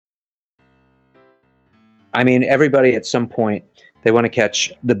I mean, everybody at some point, they want to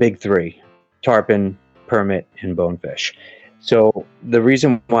catch the big three: tarpon, permit, and bonefish. So the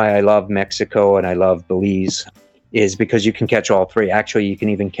reason why I love Mexico and I love Belize is because you can catch all three. Actually, you can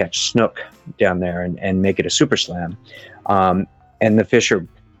even catch snook down there and make it a super slam. And the fish are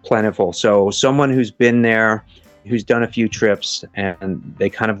plentiful. So someone who's been there, who's done a few trips, and they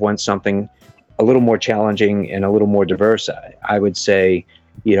kind of want something a little more challenging and a little more diverse, I would say,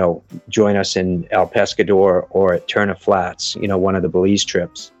 join us in El Pescador or at Turner Flats, one of the Belize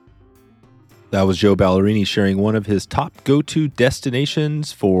trips. That was Joe Ballarini sharing one of his top go-to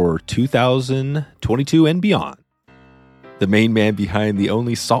destinations for 2022 and beyond. The main man behind the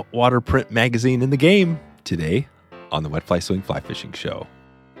only saltwater print magazine in the game, today on the Wet Fly Swing Fly Fishing Show.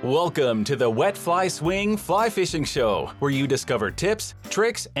 Welcome to the Wet Fly Swing Fly Fishing Show, where you discover tips,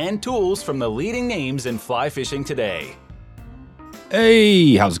 tricks, and tools from the leading names in fly fishing today.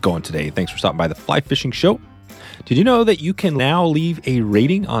 Hey, how's it going today? Thanks for stopping by the Fly Fishing Show. Did you know that you can now leave a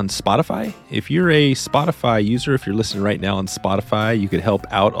rating on Spotify? If you're a Spotify user, if you're listening right now on Spotify, you could help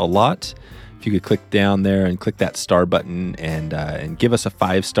out a lot. If you could click down there and click that star button and give us a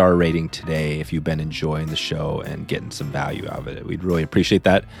 5-star rating today if you've been enjoying the show and getting some value out of it. We'd really appreciate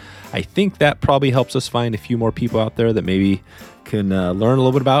that. I think that probably helps us find a few more people out there that maybe can learn a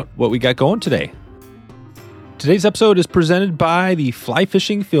little bit about what we got going today. Today's episode is presented by the Fly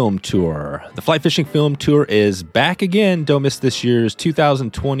Fishing Film Tour. The Fly Fishing Film Tour is back again. Don't miss this year's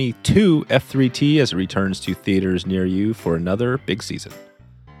 2022 F3T as it returns to theaters near you for another big season.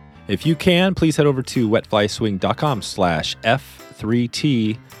 If you can, please head over to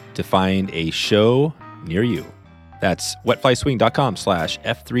wetflyswing.com/F3T to find a show near you. That's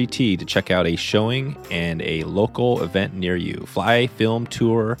wetflyswing.com/F3T to check out a showing and a local event near you.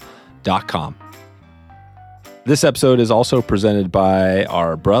 Flyfilmtour.com. This episode is also presented by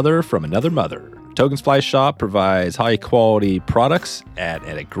our brother from another mother. Togen's Fly Shop provides high-quality products at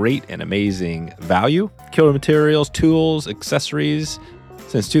a great and amazing value. Killer materials, tools, accessories.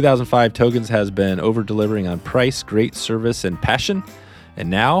 Since 2005, Togen's has been over-delivering on price, great service, and passion. And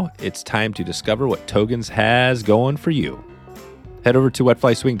now it's time to discover what Togen's has going for you. Head over to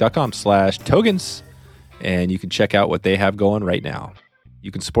wetflyswing.com/Togens, and you can check out what they have going right now. You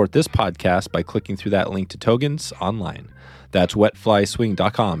can support this podcast by clicking through that link to Togens online. That's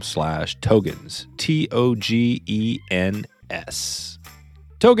wetflyswing.com/Togens. Togens.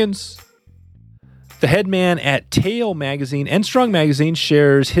 Togens. The head man at Tail Magazine and Strong Magazine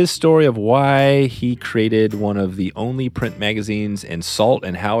shares his story of why he created one of the only print magazines in salt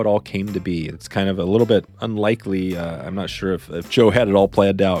and how it all came to be. It's kind of a little bit unlikely. I'm not sure if Joe had it all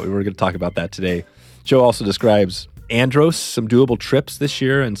planned out. We were going to talk about that today. Joe also describes Andros, some doable trips this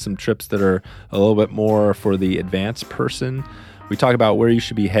year and some trips that are a little bit more for the advanced person. We talk about where you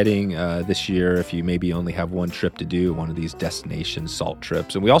should be heading this year if you maybe only have one trip to do, one of these destination salt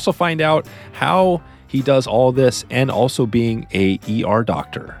trips. And we also find out how he does all this and also being a ER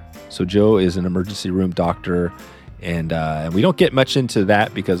doctor. So Joe is an emergency room doctor, and we don't get much into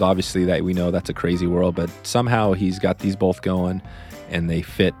that because obviously that we know that's a crazy world, but somehow he's got these both going and they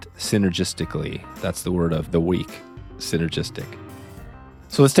fit synergistically. That's the word of the week. Synergistic.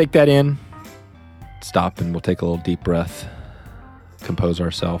 So let's take that in, stop, and we'll take a little deep breath, compose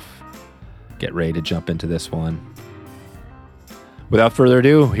ourselves, get ready to jump into this one. Without further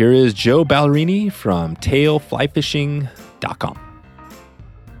ado, here is Joe Ballarini from tailflyfishing.com.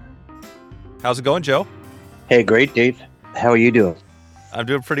 How's it going, Joe? Hey, great, Dave. How are you doing? I'm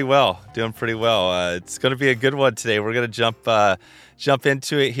doing pretty well. It's going to be a good one today. We're going to jump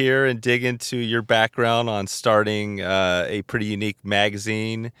into it here and dig into your background on starting a pretty unique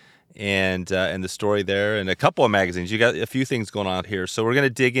magazine and the story there, and a couple of magazines. You got a few things going on here, so we're going to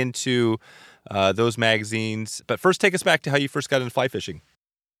dig into those magazines. But first, take us back to how you first got into fly fishing.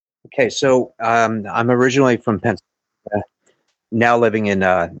 Okay, so I'm originally from Pennsylvania, now living in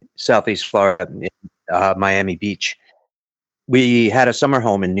Southeast Florida, in Miami Beach. We had a summer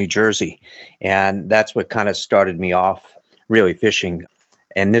home in New Jersey, and that's what kind of started me off really fishing.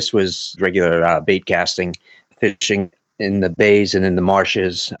 And this was regular bait casting, fishing in the bays and in the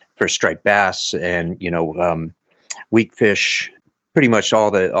marshes for striped bass and, weak fish, pretty much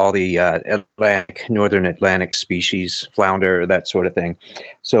all the northern Atlantic species, flounder, that sort of thing.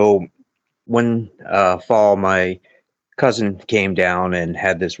 So one fall, my cousin came down and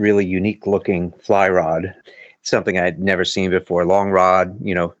had this really unique looking fly rod, something I'd never seen before, long rod,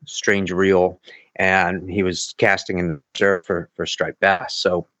 strange reel. And he was casting in the surf for striped bass.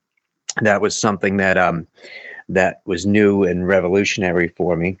 So that was something that was new and revolutionary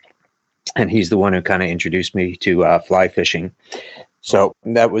for me. And he's the one who kind of introduced me to fly fishing. So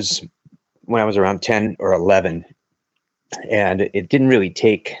that was when I was around 10 or 11. And it didn't really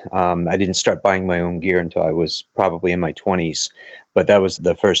take, I didn't start buying my own gear until I was probably in my 20s. But that was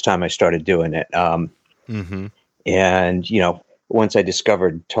the first time I started doing it. Mm-hmm. And, once I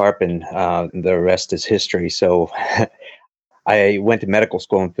discovered tarpon, the rest is history. So I went to medical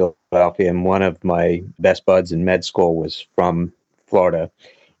school in Philadelphia, and one of my best buds in med school was from Florida.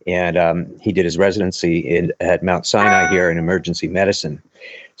 And he did his residency at Mount Sinai here in emergency medicine.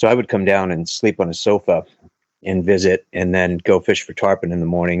 So I would come down and sleep on a sofa and visit, and then go fish for tarpon in the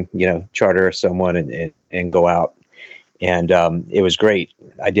morning, charter someone and go out. And it was great.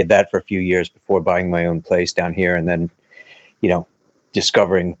 I did that for a few years before buying my own place down here. And then,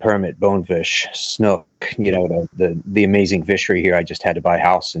 discovering permit, bonefish, snook, the amazing fishery here. I just had to buy a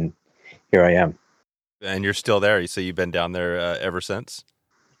house, and here I am. And you're still there. So you've been down there ever since?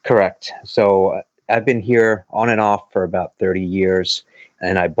 Correct. So I've been here on and off for about 30 years,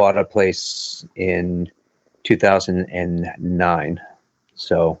 and I bought a place in 2009.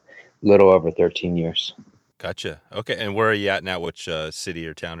 So a little over 13 years. Gotcha. Okay. And where are you at now? Which city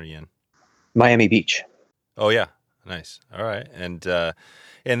or town are you in? Miami Beach. Oh, yeah. Nice. All right. And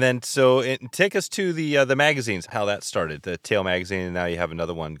then take us to the magazines, how that started, the Tail magazine, and now you have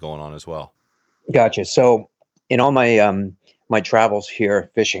another one going on as well. Gotcha. So in all my my travels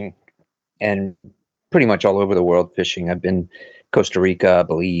here fishing, and pretty much all over the world fishing, I've been Costa Rica,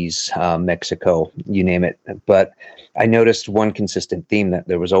 Belize, Mexico, you name it. But I noticed one consistent theme, that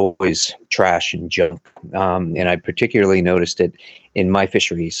there was always trash and junk. And I particularly noticed it in my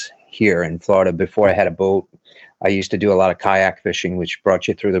fisheries here in Florida. Before I had a boat, I used to do a lot of kayak fishing, which brought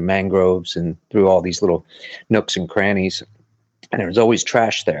you through the mangroves and through all these little nooks and crannies. And there was always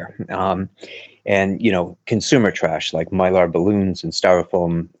trash there. And, consumer trash like Mylar balloons and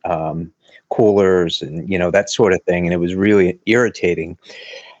styrofoam coolers and, that sort of thing. And it was really irritating.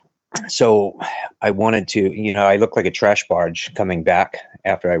 So I wanted to, I looked like a trash barge coming back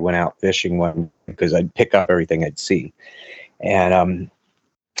after I went out fishing because I'd pick up everything I'd see. And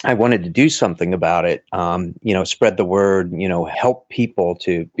I wanted to do something about it, spread the word, help people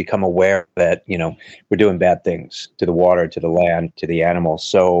to become aware that, we're doing bad things to the water, to the land, to the animals.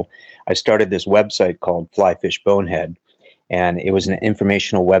 So I started this website called Fly Fish Bonehead, and it was an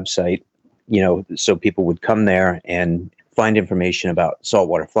informational website, so people would come there and find information about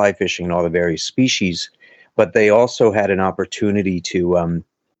saltwater fly fishing and all the various species, but they also had an opportunity to,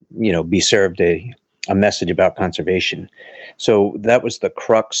 be served a message about conservation. So that was the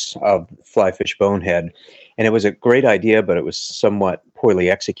crux of Fly Fish Bonehead. And it was a great idea, but it was somewhat poorly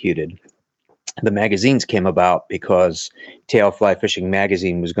executed. The magazines came about because Tail Fly Fishing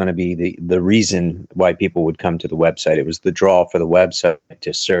Magazine was going to be the reason why people would come to the website. It was the draw for the website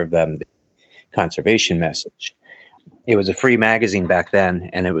to serve them the conservation message. It was a free magazine back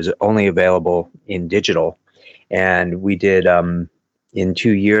then, and it was only available in digital. And we did, in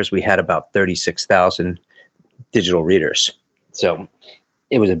 2 years, we had about 36,000 digital readers. So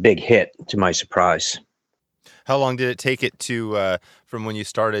it was a big hit, to my surprise. How long did it take it to from when you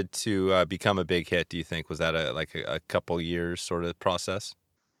started to become a big hit, do you think? Was that a couple years sort of process?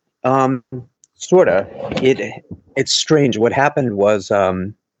 Sort of. It's strange. What happened was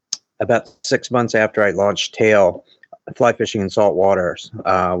about 6 months after I launched Tail Fly Fishing in Saltwater,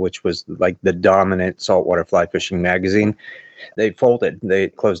 which was like the dominant saltwater fly fishing magazine, they folded. They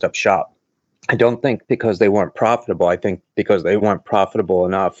closed up shop. I don't think because they weren't profitable. I think because they weren't profitable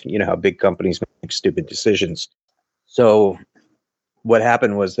enough. You know how big companies make stupid decisions. So what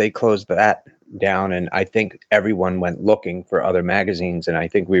happened was they closed that down, and I think everyone went looking for other magazines, and I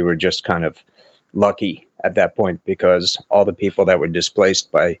think we were just kind of lucky at that point because all the people that were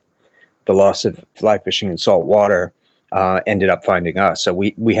displaced by the loss of fly fishing in salt water ended up finding us. So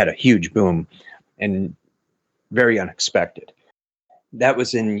we had a huge boom and very unexpected. That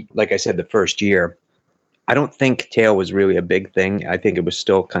was in, like I said, the first year. I don't think tail was really a big thing. I think it was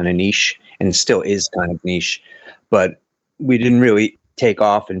still kind of niche and still is kind of niche, but we didn't really take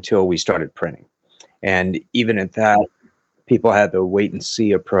off until we started printing. And even at that, people had the wait and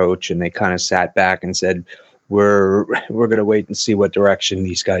see approach, and they kind of sat back and said, we're going to wait and see what direction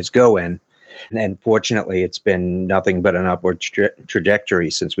these guys go in. And fortunately, it's been nothing but an upward trajectory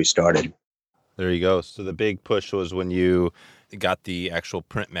since we started. There you go. So the big push was when you got the actual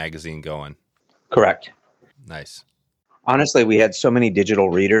print magazine going. Correct. Nice. Honestly, we had so many digital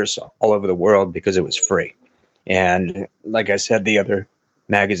readers all over the world because it was free. And like I said, the other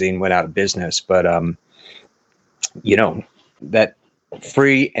magazine went out of business. But, that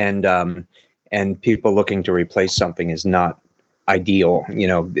free and people looking to replace something is not ideal.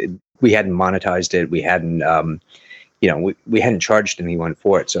 We hadn't monetized it. We hadn't, we hadn't charged anyone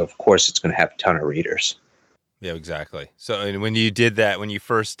for it. So of course it's going to have a ton of readers. Yeah, exactly. So, and when you did that, when you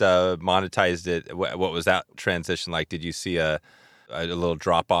first monetized it, what was that transition like? Did you see a little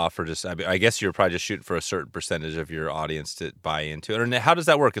drop off, or just? I guess you're probably just shooting for a certain percentage of your audience to buy into it. Or how does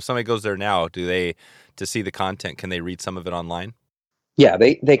that work? If somebody goes there now, to see the content? Can they read some of it online? Yeah,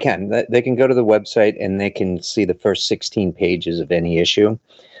 they can. They can go to the website and they can see the first 16 pages of any issue.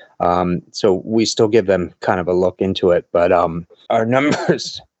 So we still give them kind of a look into it, but our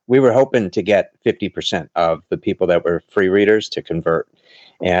numbers. We were hoping to get 50% of the people that were free readers to convert.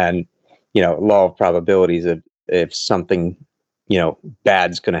 And, law of probabilities, if something,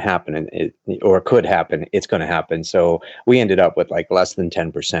 bad's going to happen or could happen, it's going to happen. So we ended up with like less than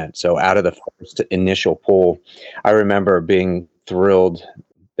 10%. So out of the first initial pool, I remember being thrilled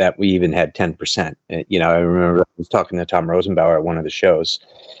that we even had 10%. I remember I was talking to Tom Rosenbauer at one of the shows.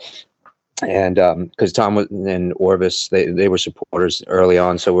 And because Tom and Orvis, they were supporters early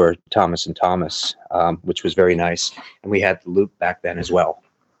on, so we're Thomas and Thomas, which was very nice. And we had the loop back then as well.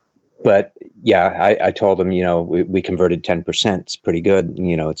 But yeah, I told them, we converted 10%. It's pretty good.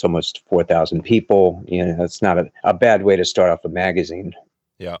 It's almost 4,000 people. It's not a bad way to start off a magazine.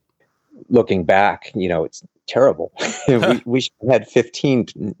 Yeah. Looking back, it's terrible. we had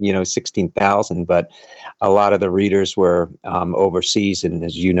 16,000, but a lot of the readers were overseas, and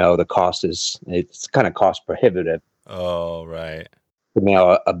as you know, the cost it's kind of cost prohibitive. Oh, right. To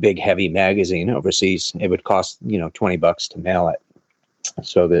mail a big heavy magazine overseas, it would cost $20 to mail it.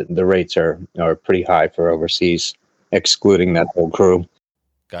 So the rates are pretty high for overseas, excluding that whole crew.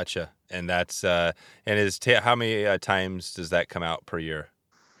 Gotcha. And that's how many times does that come out per year?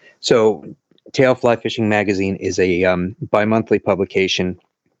 So Tail Fly Fishing Magazine is a bi-monthly publication.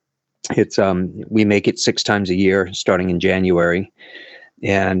 It's we make it 6 times a year, starting in January,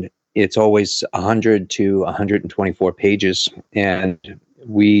 and it's always 100 to 124 pages. And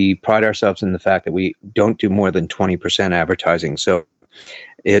we pride ourselves in the fact that we don't do more than 20% advertising. So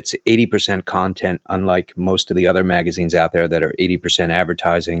it's 80% content, unlike most of the other magazines out there that are 80%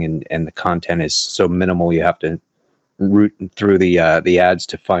 advertising, and the content is so minimal you have to root through the ads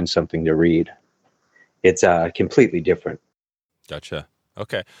to find something to read. It's completely different. Gotcha.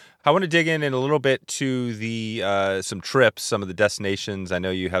 Okay. I want to dig in a little bit to the some trips, some of the destinations. I know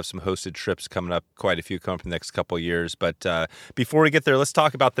you have some hosted trips coming up, quite a few coming up in the next couple of years. But before we get there, let's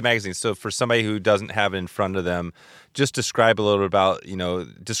talk about the magazine. So for somebody who doesn't have it in front of them, just describe a little bit about,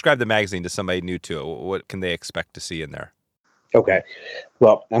 describe the magazine to somebody new to it. What can they expect to see in there? Okay.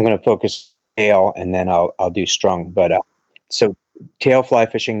 Well, I'm going to focus tail and then I'll do strung. But so Tail Fly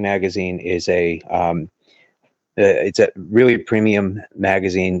Fishing Magazine is it's a really premium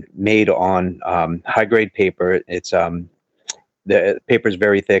magazine made on high grade paper. It's the paper is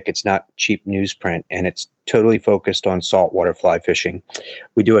very thick. It's not cheap newsprint, and it's totally focused on saltwater fly fishing.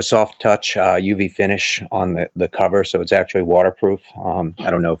 We do a soft touch UV finish on the cover, so it's actually waterproof. I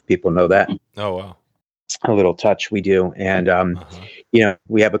don't know if people know that. Oh, wow. A little touch we do. And,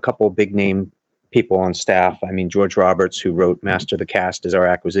 we have a couple of big name people on staff. I mean, George Roberts, who wrote Master the Cast, is our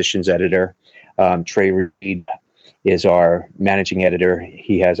acquisitions editor. Trey Reed is our managing editor.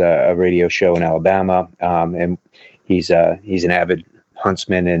 He has a radio show in Alabama, and he's an avid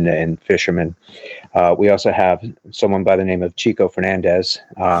huntsman and fisherman. We also have someone by the name of Chico Fernandez.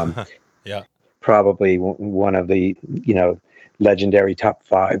 Yeah, probably one of the legendary top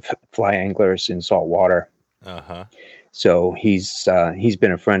 5 fly anglers in saltwater. So he's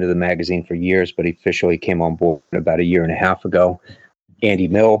been a friend of the magazine for years, but he officially came on board about a year and a half ago. Andy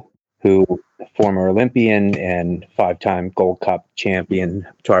Mill, who former Olympian and 5-time Gold Cup champion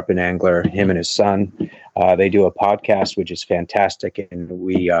tarpon angler, him and his son, they do a podcast which is fantastic, and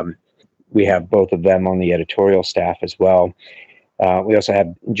we have both of them on the editorial staff as well. We also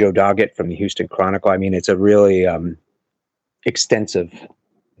have Joe Doggett from the Houston Chronicle. I mean, it's a really extensive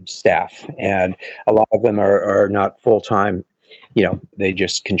staff, and a lot of them are not full-time. They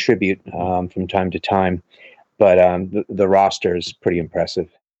just contribute from time to time, but the roster is pretty impressive.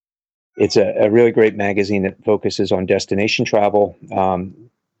 It's a really great magazine that focuses on destination travel.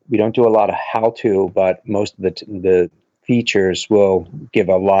 We don't do a lot of how-to, but most of the features will give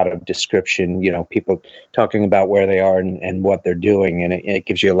a lot of description, people talking about where they are and what they're doing, and it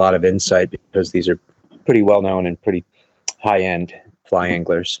gives you a lot of insight because these are pretty well-known and pretty high-end fly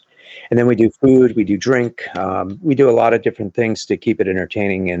anglers. And then we do food, we do drink, we do a lot of different things to keep it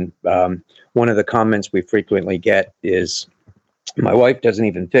entertaining. And one of the comments we frequently get is, my wife doesn't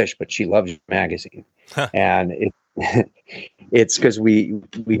even fish, but she loves your magazine. And it's because we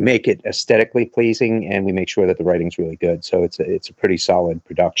make it aesthetically pleasing, and we make sure that the writing's really good. So it's a pretty solid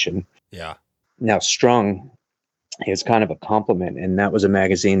production. Yeah. Now, strung It's kind of a compliment. And that was a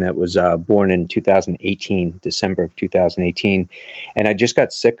magazine that was born in 2018, December of 2018. And I just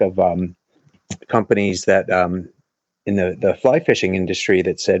got sick of companies that in the fly fishing industry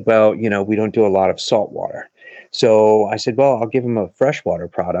that said, well, we don't do a lot of saltwater. So I said, well, I'll give them a freshwater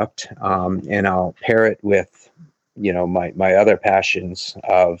product, and I'll pair it with, my other passions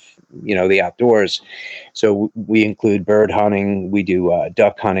of, the outdoors. So we include bird hunting, we do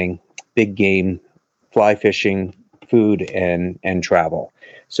duck hunting, big game, fly fishing, food, and travel.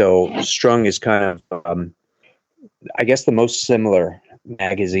 So Strung is kind of, I guess the most similar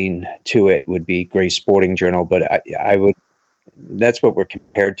magazine to it would be Gray Sporting Journal, but I would, that's what we're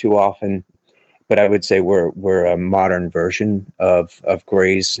compared to often. But I would say we're a modern version of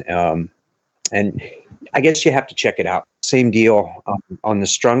Gray's, and I guess you have to check it out. Same deal on the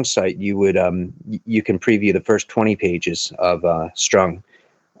Strung site. You would you can preview the first 20 pages of Strung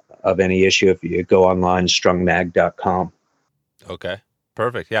of any issue if you go online, strungmag.com. Okay,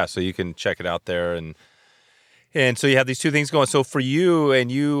 perfect. Yeah, so you can check it out there, and so you have these two things going. So for you, and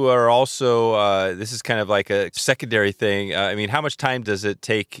you are also, this is kind of like a secondary thing. I mean, how much time does it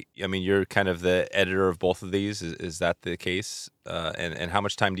take? I mean, you're kind of the editor of both of these. Is that the case? And how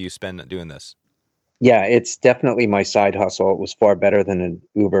much time do you spend doing this? Yeah, it's definitely my side hustle. It was far better than an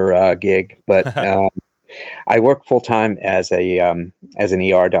Uber gig, but I work full time as an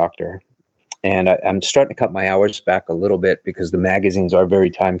ER doctor. And I'm starting to cut my hours back a little bit because the magazines are very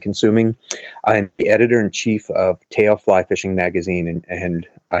time consuming. I'm the editor in chief of Tail Fly Fishing Magazine, and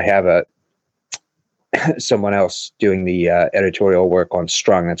I have someone else doing the editorial work on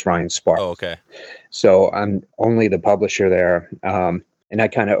Strung. That's Ryan Sparks. Oh, okay. So I'm only the publisher there, and I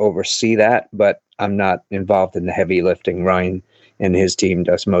kind of oversee that, but I'm not involved in the heavy lifting. Ryan and his team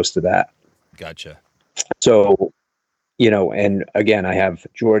does most of that. Gotcha. So, and again, I have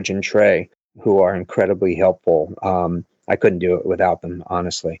George and Trey, who are incredibly helpful. I couldn't do it without them,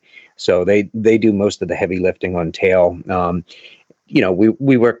 honestly. So they do most of the heavy lifting on Tail.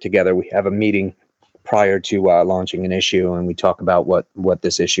 We work together. We have a meeting prior to launching an issue, and we talk about what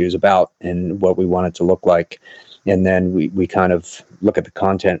this issue is about and what we want it to look like. And then we kind of look at the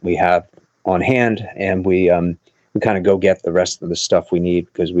content we have on hand, and we kind of go get the rest of the stuff we need,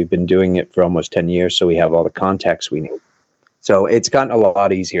 because we've been doing it for almost 10 years. So we have all the context we need. So it's gotten a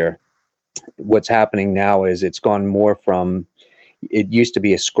lot easier. What's happening now is it's gone more from, it used to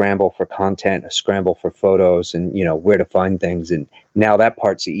be a scramble for content, a scramble for photos, and where to find things, and now that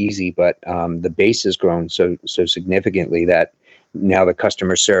part's easy, but the base has grown so significantly that now the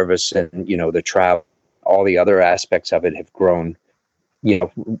customer service and the travel, all the other aspects of it have grown.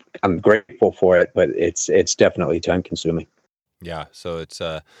 I'm grateful for it, but it's definitely time consuming. Yeah, so it's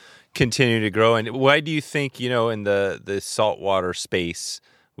continuing to grow. And why do you think in the saltwater space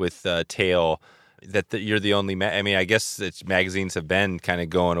with Tail that you're the only I mean, I guess magazines have been kind of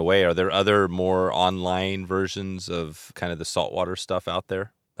going away. Are there other more online versions of kind of the saltwater stuff out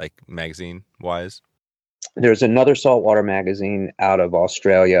there, like magazine wise? There's another saltwater magazine out of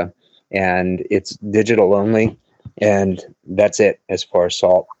Australia, and it's digital only, and that's it as far as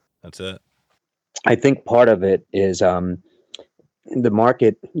salt. That's it. I think part of it is the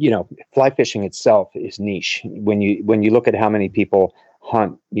market. Fly fishing itself is niche. When you look at how many people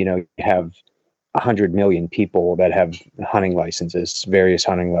hunt, you have 100 million people that have hunting licenses, various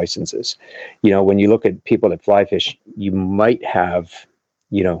hunting licenses. When you look at people that fly fish, you might have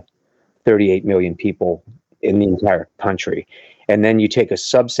 38 million people in the entire country, and then you take a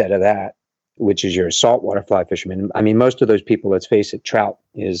subset of that, which is your saltwater fly fishermen. I mean, most of those people, let's face it, trout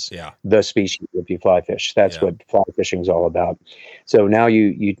is the species if you fly fish. That's what fly fishing is all about. So now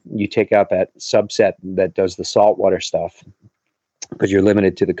you take out that subset that does the saltwater stuff, because you're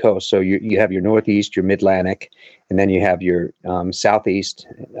limited to the coast. So you have your Northeast, your Mid-Atlantic, and then you have your Southeast,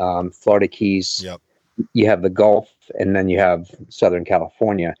 Florida Keys. Yep. You have the Gulf, and then you have Southern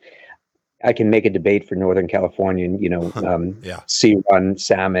California. I can make a debate for Northern California, and sea run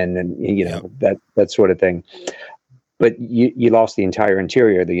salmon, and that sort of thing. But you lost the entire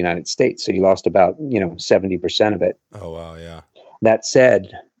interior of the United States, so you lost about 70% of it. Oh wow, yeah. That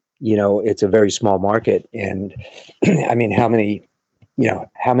said, it's a very small market, and I mean, how many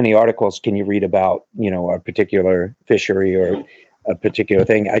articles can you read about a particular fishery or a particular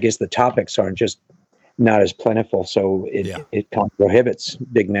thing? I guess the topics aren't just not as plentiful, so it kind of prohibits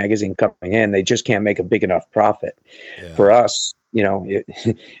big magazine coming in. They just can't make a big enough profit. For us,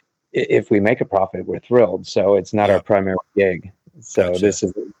 if we make a profit, we're thrilled. So it's not our primary gig. So this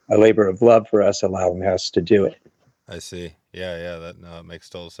is a labor of love for us, allowing us to do it. I see. Yeah, that makes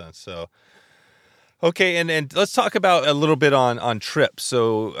total sense. So, Okay, and let's talk about a little bit on trips.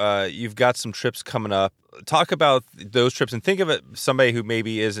 So you've got some trips coming up. Talk about those trips and think of it somebody who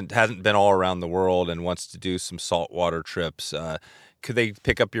maybe hasn't been all around the world and wants to do some saltwater trips. Could they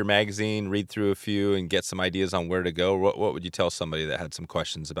pick up your magazine, read through a few, and get some ideas on where to go? What would you tell somebody that had some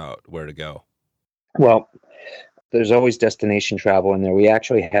questions about where to go? Well, there's always destination travel in there. We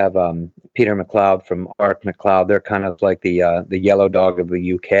actually have Peter McLeod from Arc McLeod. They're kind of like the yellow dog of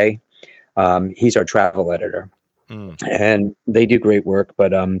the UK. He's our travel editor, and they do great work.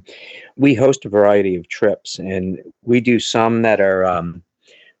 But we host a variety of trips, and we do some that are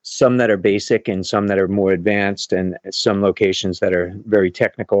basic, and some that are more advanced, and some locations that are very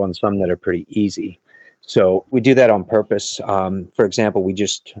technical, and some that are pretty easy. So we do that on purpose. For example, we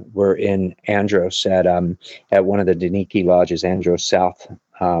just were in Andros at one of the Daniki lodges, Andros South,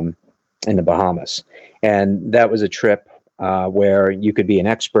 in the Bahamas, and that was a trip where you could be an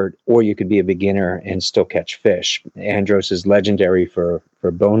expert or you could be a beginner and still catch fish. Andros is legendary for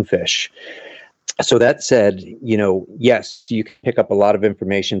bonefish. So that said, yes, you can pick up a lot of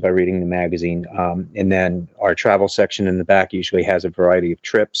information by reading the magazine. And then our travel section in the back usually has a variety of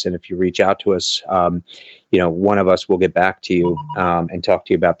trips. And if you reach out to us, one of us will get back to you and talk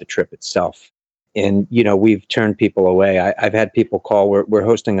to you about the trip itself. And, we've turned people away. I've had people call. We're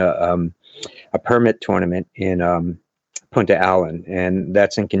hosting a permit tournament in Punta Allen, and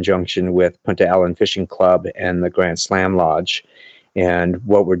that's in conjunction with Punta Allen Fishing Club and the Grand Slam Lodge. And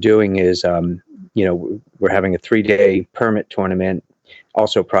what we're doing is, we're having a 3-day permit tournament,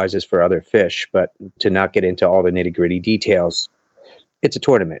 also prizes for other fish, but to not get into all the nitty-gritty details, it's a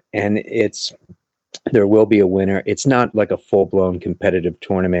tournament, and there will be a winner. It's not like a full-blown competitive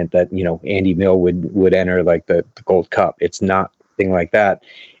tournament that, Andy Mill would enter, like the Gold Cup. It's not anything like that.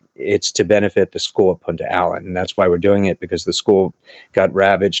 It's to benefit the school of Punta Allen, and that's why we're doing it, because the school got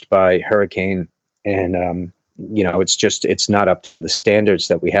ravaged by hurricane, and it's not up to the standards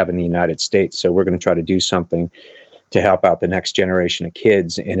that we have in the United States. So we're going to try to do something to help out the next generation of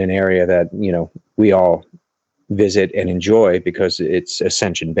kids in an area that we all visit and enjoy, because it's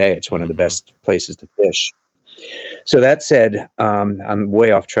Ascension Bay. It's one of the best places to fish. So that said, I'm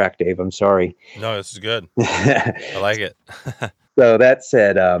way off track, Dave. I'm sorry. No, this is good. I like it. So that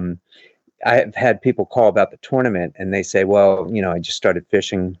said, I've had people call about the tournament, and they say, well, I just started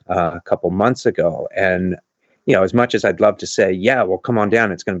fishing a couple months ago. And, as much as I'd love to say, yeah, well, come on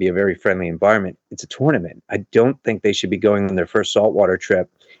down, it's going to be a very friendly environment, it's a tournament. I don't think they should be going on their first saltwater trip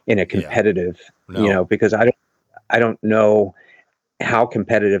in a competitive, because I don't know how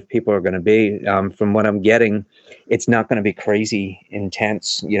competitive people are going to be. From what I'm getting, it's not going to be crazy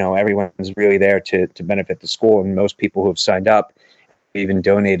intense. Everyone's really there to benefit the school, and most people who have signed up even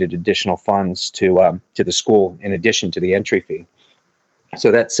donated additional funds to the school in addition to the entry fee.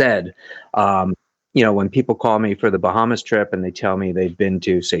 So that said, when people call me for the Bahamas trip and they tell me they've been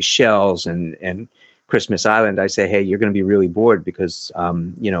to Seychelles and Christmas Island, I say, hey, you're going to be really bored, because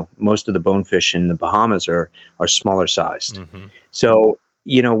most of the bonefish in the Bahamas are smaller sized. Mm-hmm. So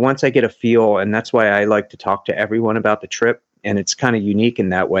once I get a feel, and that's why I like to talk to everyone about the trip. And it's kind of unique in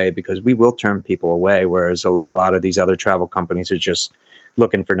that way, because we will turn people away, whereas a lot of these other travel companies are just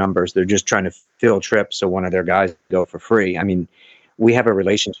looking for numbers. They're just trying to fill trips so one of their guys go for free. I mean, we have a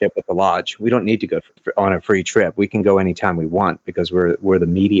relationship with the lodge. We don't need to go on a free trip. We can go anytime we want, because we're the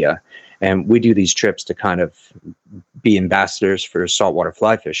media, and we do these trips to kind of be ambassadors for saltwater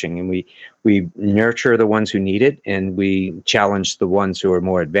fly fishing. And we nurture the ones who need it, and we challenge the ones who are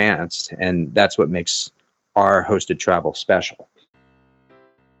more advanced. And that's what makes our hosted travel special.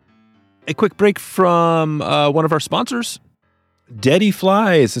 A quick break from one of our sponsors. Daddy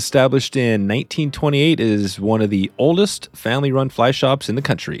Flies, established in 1928, is one of the oldest family-run fly shops in the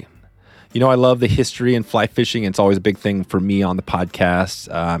country. I love the history and fly fishing. It's always a big thing for me on the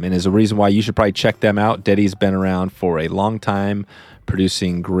podcast, and is a reason why you should probably check them out. Daddy's been around for a long time,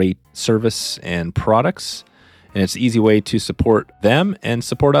 producing great service and products, and it's an easy way to support them and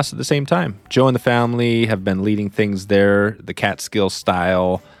support us at the same time. Joe and the family have been leading things there. The Catskill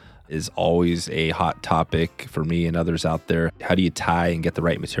style is always a hot topic for me and others out there. How do you tie and get the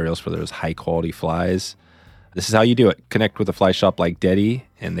right materials for those high quality flies? This is how you do it. Connect with a fly shop like Deddy,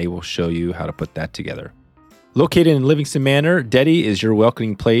 and they will show you how to put that together. Located in Livingston Manor, Deddy is your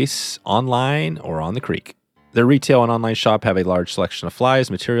welcoming place online or on the creek. Their retail and online shop have a large selection of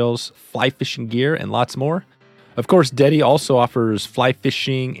flies, materials, fly fishing gear, and lots more. Of course, Deddy also offers fly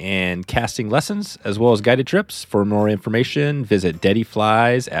fishing and casting lessons, as well as guided trips. For more information, visit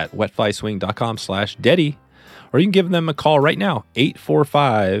Deddyflies at wetflyswing.com/Deddy, or you can give them a call right now,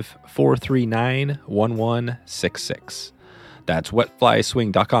 845-439-1166. That's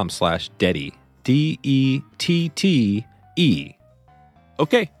wetflyswing.com/Deddy. Dette.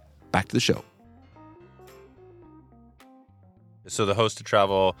 Okay, back to the show. So the hosted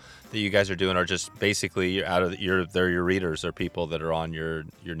travel that you guys are doing are just basically they're your readers, or people that are on your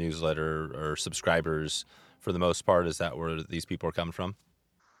newsletter or subscribers for the most part. Is that where these people are coming from?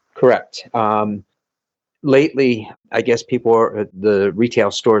 Correct. Lately, I guess the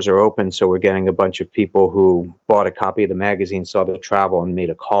retail stores are open, so we're getting a bunch of people who bought a copy of the magazine, saw the travel, and made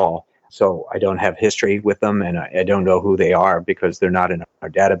a call. So I don't have history with them, and I don't know who they are because they're not in our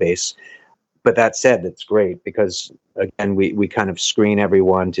database. But that said, it's great because, again, we kind of screen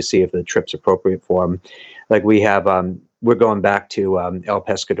everyone to see if the trip's appropriate for them. Like we're going back to El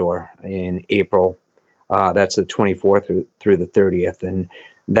Pescador in April. That's the 24th through the 30th, and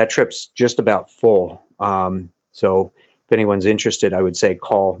that trip's just about full. So if anyone's interested, I would say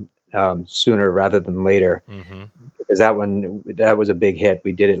call sooner rather than later, because that was a big hit.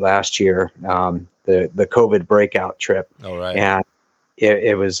 We did it last year, the COVID breakout trip. All right. And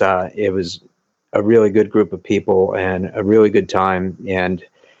it was a really good group of people and a really good time. And,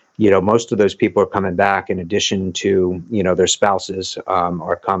 most of those people are coming back in addition to, their spouses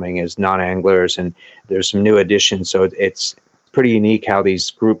are coming as non-anglers, and there's some new additions. So it's pretty unique how these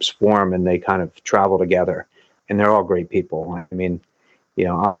groups form and they kind of travel together, and they're all great people. I mean,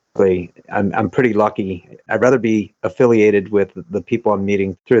 honestly, I'm pretty lucky. I'd rather be affiliated with the people I'm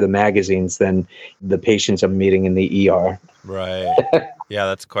meeting through the magazines than the patients I'm meeting in the ER. Right. Yeah,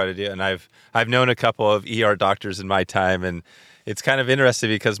 that's quite a deal. And I've known a couple of ER doctors in my time, and it's kind of interesting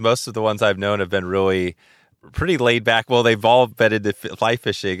because most of the ones I've known have been really pretty laid back. Well, they've all been into fly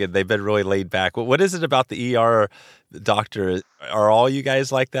fishing, and they've been really laid back. What is it about the ER doctor? Are all you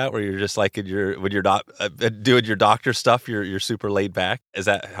guys like that, where you're just like when you're not doing your doctor stuff, you're super laid back? Is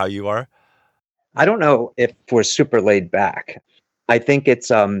that how you are? I don't know if we're super laid back. I think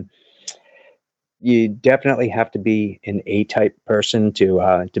it's you definitely have to be an A-type person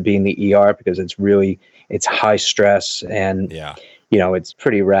to be in the ER, because it's high stress, and it's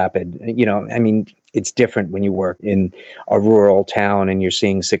pretty rapid. I mean, it's different when you work in a rural town and you're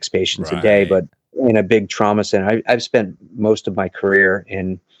seeing 6 patients a day, but in a big trauma center, I've spent most of my career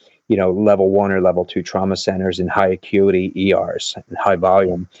in, level 1 or level 2 trauma centers in high acuity ERs and high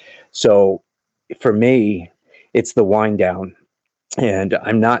volume. So for me, it's the wind down, and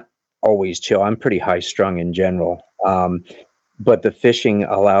I'm not always chill. I'm pretty high strung in general. But the fishing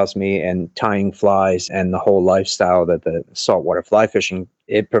allows me, and tying flies and the whole lifestyle that the saltwater fly fishing,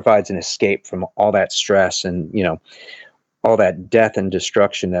 it provides an escape from all that stress and, all that death and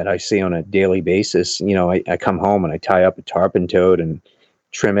destruction that I see on a daily basis. I come home and I tie up a tarpon toad and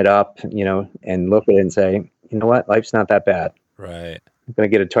trim it up, and look at it and say, you know what, life's not that bad. Right. I'm going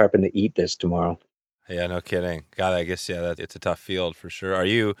to get a tarpon to eat this tomorrow. Yeah, no kidding. God, I guess, it's a tough field for sure.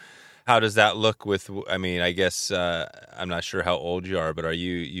 How does that look I guess, I'm not sure how old you are, but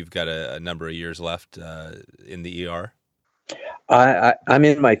you've got a number of years left in the ER? I'm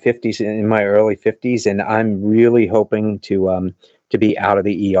in my 50s, in my early 50s, and I'm really hoping to be out of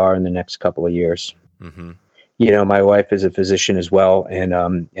the ER in the next couple of years. Mm-hmm. My wife is a physician as well,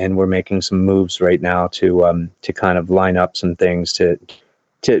 and we're making some moves right now to kind of line up some things to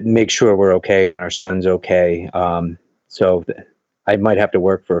make sure we're okay, our son's okay. So I might have to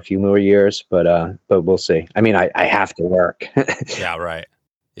work for a few more years, but we'll see. I mean, I have to work. Yeah, right.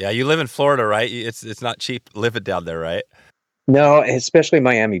 Yeah, you live in Florida, right? It's not cheap living down there, right? No, especially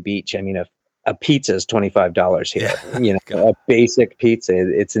Miami Beach. I mean, a pizza is $25 here. A basic pizza,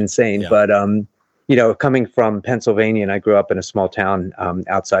 it's insane. Yeah. But coming from Pennsylvania, and I grew up in a small town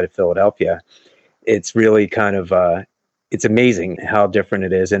outside of Philadelphia, it's really kind of it's amazing how different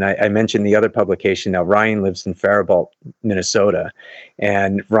it is. And I mentioned the other publication. Now, Ryan lives in Faribault, Minnesota,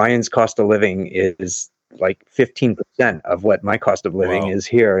 and Ryan's cost of living is like 15% of what my cost of living is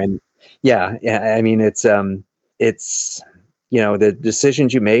here. And yeah, I mean, it's the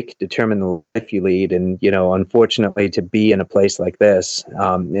decisions you make determine the life you lead. And, unfortunately, to be in a place like this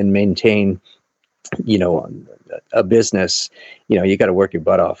and maintain, a business, you got to work your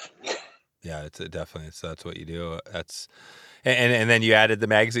butt off. Yeah, it's definitely. So that's what you do. And then you added the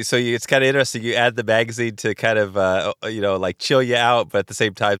magazine. So it's kind of interesting. You add the magazine to kind of, like chill you out, but at the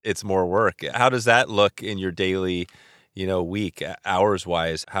same time, it's more work. How does that look in your daily, week, hours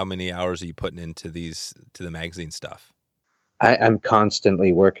wise? How many hours are you putting into to the magazine stuff? I'm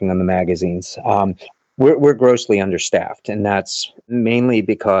constantly working on the magazines. We're grossly understaffed, and that's mainly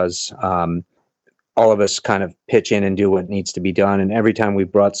because all of us kind of pitch in and do what needs to be done. And every time we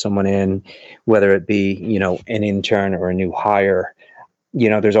brought someone in, whether it be, an intern or a new hire,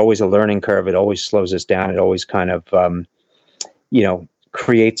 there's always a learning curve. It always slows us down. It always kind of,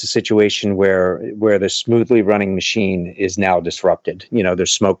 creates a situation where the smoothly running machine is now disrupted.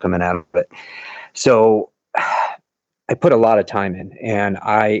 There's smoke coming out of it. So I put a lot of time in, and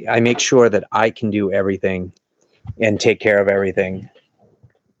I make sure that I can do everything and take care of everything.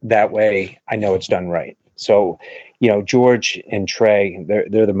 That way I know it's done right. So, George and Trey,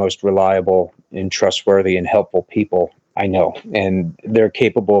 they're the most reliable and trustworthy and helpful people I know. And they're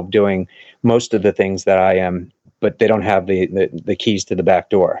capable of doing most of the things that I am, but they don't have the keys to the back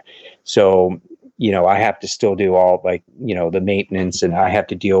door. So, I have to still do all the maintenance, and I have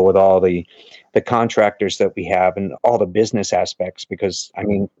to deal with all the contractors that we have and all the business aspects, because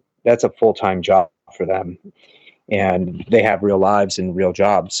that's a full-time job for them. And they have real lives and real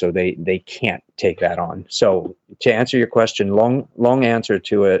jobs, so they can't take that on. So to answer your question, long answer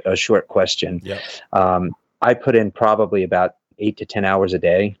to a short question. Yep. I put in probably about 8 to 10 hours a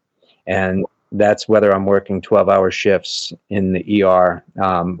day, and that's whether I'm working 12-hour shifts in the ER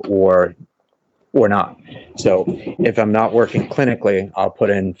or not. So if I'm not working clinically, I'll put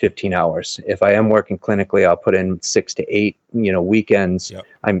in 15 hours. If I am working clinically, I'll put in 6 to 8. Weekends. Yep.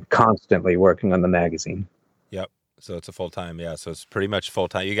 I'm constantly working on the magazine. Yep. So it's a full-time, yeah. So it's pretty much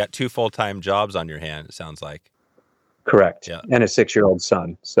full-time. You got 2 full-time jobs on your hand, it sounds like. Correct. Yeah. And a 6-year-old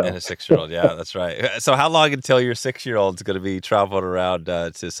son. So. And a 6-year-old, yeah, that's right. So how long until your 6-year-old's going to be traveling around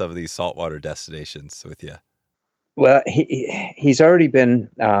to some of these saltwater destinations with you? Well, he's already been.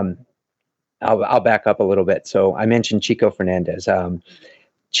 I'll back up a little bit. So I mentioned Chico Fernandez.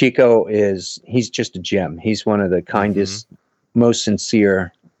 Chico he's just a gem. He's one of the kindest, most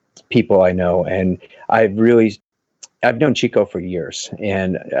sincere people I know, and I've known Chico for years,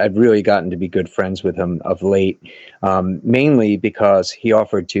 and I've really gotten to be good friends with him of late, mainly because he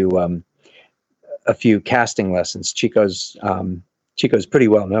offered to a few casting lessons. Chico's pretty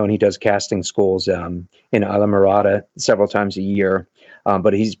well known. He does casting schools in Alamorada several times a year,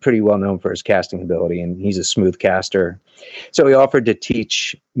 but he's pretty well known for his casting ability, and he's a smooth caster. So he offered to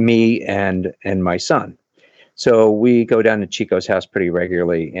teach me and my son. So we go down to Chico's house pretty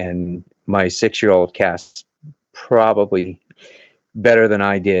regularly, and my 6-year-old casts probably better than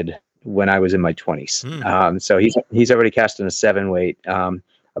I did when I was in my 20s. So he's already cast in a 7-weight,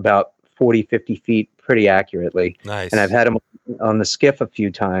 about 40, 50 feet pretty accurately. Nice. And I've had him on the skiff a few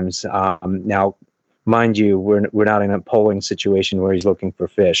times. Now, mind you, we're not in a polling situation where he's looking for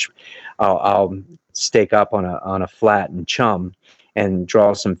fish. I'll stake up on a flat and chum and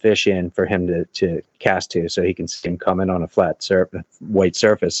draw some fish in for him to cast to, so he can see him coming on a flat white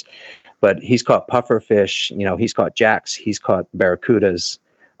surface. But he's caught puffer fish, he's caught jacks, he's caught barracudas,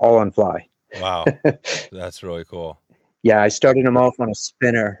 all on fly. Wow. That's really cool. Yeah, I started him off on a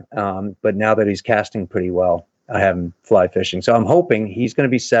spinner, but now that he's casting pretty well, I have him fly fishing. So I'm hoping he's going to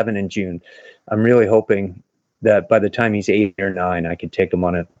be 7 in June. I'm really hoping that by the time he's 8 or 9, I could take him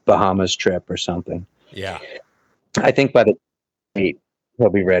on a Bahamas trip or something. Yeah. I think by the 8, he'll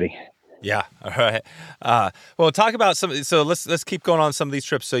be ready. Yeah. All right. Well, talk about some. So let's keep going on some of these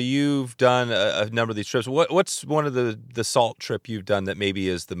trips. So you've done a number of these trips. What's one of the salt trip you've done that maybe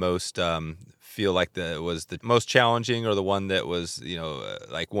is the most feel like was the most challenging, or the one that was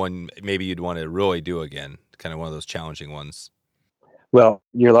like one maybe you'd want to really do again? Kind of one of those challenging ones. Well,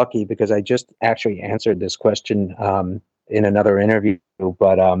 you're lucky, because I just actually answered this question in another interview.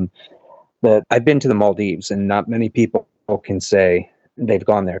 But I've been to the Maldives, and not many people can say they've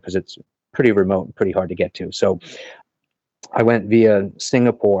gone there, because it's pretty remote and pretty hard to get to. So I went via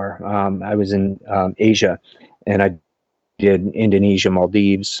Singapore. I was in Asia, and I did Indonesia,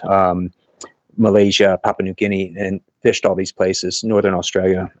 Maldives, Malaysia, Papua New Guinea, and fished all these places, Northern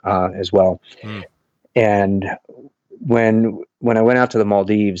Australia as well. And when I went out to the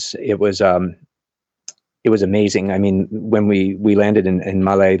Maldives, it was amazing. I mean, when we landed in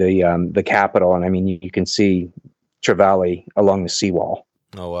Malé, the capital, and you can see Trevally along the seawall.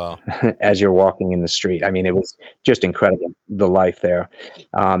 Oh, wow. As you're walking in the street. It was just incredible, the life there.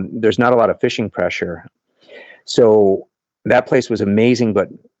 There's not a lot of fishing pressure. So that place was amazing, but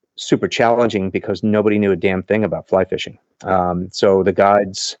super challenging, because nobody knew a damn thing about fly fishing. So the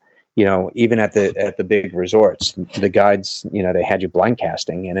guides, even at the big resorts, the guides, they had you blind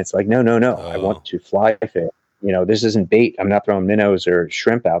casting, and it's like, no, Oh. I want to fly fish. This isn't bait. I'm not throwing minnows or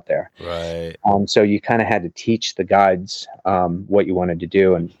shrimp out there. Right. So you kind of had to teach the guides what you wanted to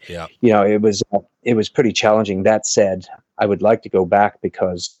do, and Yeah. it was pretty challenging. That said, I would like to go back,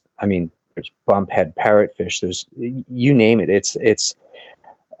 because there's bumphead parrotfish. There's, you name it. It's.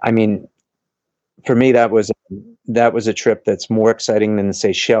 For me, that was a trip that's more exciting than the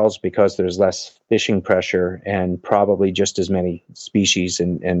Seychelles, because there's less fishing pressure and probably just as many species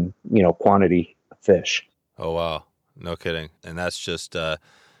and quantity of fish. Oh, wow. No kidding. And that's just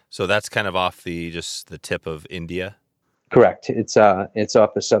so that's kind of off just the tip of India. Correct. It's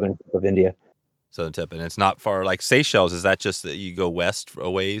off the southern tip of India. Southern tip, and it's not far. Like Seychelles, is that just that you go west a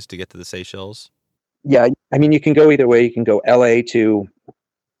ways to get to the Seychelles? Yeah, I mean, you can go either way. You can go LA to,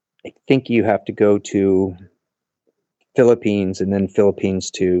 I think you have to go to Philippines, and then Philippines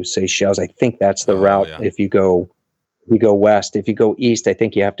to Seychelles. I think that's the route. Yeah. If you go west. If you go east, I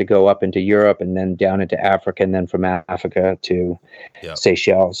think you have to go up into Europe and then down into Africa, and then from Africa to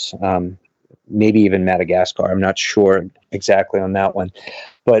Seychelles, maybe even Madagascar. I'm not sure exactly on that one,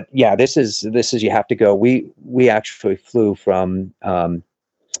 but yeah, this is you have to go. We actually flew from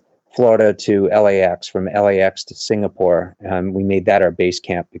Florida to LAX, from LAX to Singapore. We made that our base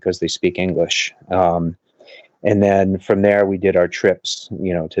camp because they speak English. And then from there, we did our trips,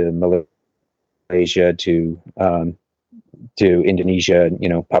 to Malaysia, to Indonesia,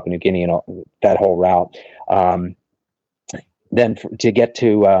 Papua New Guinea, and all that whole route. Then to get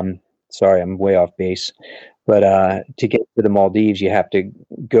to, sorry, I'm way off base, but to get to the Maldives, you have to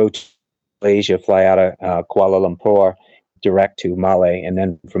go to Malaysia, fly out of Kuala Lumpur, direct to Malé, and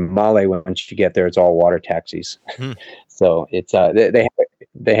then from Malé, once you get there, it's all water taxis. So it's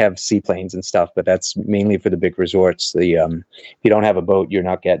they have seaplanes and stuff, but that's mainly for the big resorts. If you don't have a boat, you're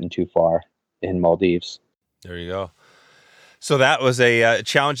not getting too far in Maldives. There you go. So that was a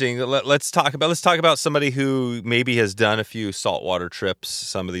challenging. Let's talk about somebody who maybe has done a few saltwater trips.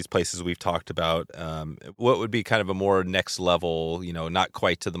 Some of these places we've talked about. What would be kind of a more next level? Not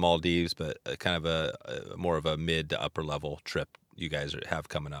quite to the Maldives, but kind of a more of a mid to upper level trip you guys have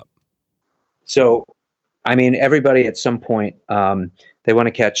coming up. So, I mean, everybody at some point they want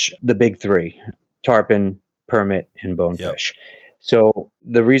to catch the big three: tarpon, permit, and bonefish. Yep. So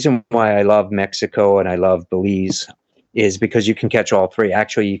the reason why I love Mexico and I love Belize is because you can catch all three.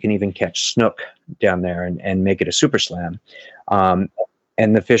 Actually, you can even catch snook down there and make it a super slam.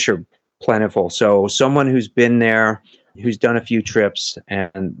 And the fish are plentiful. So someone who's been there, who's done a few trips,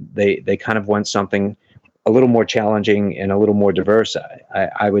 and they kind of want something a little more challenging and a little more diverse,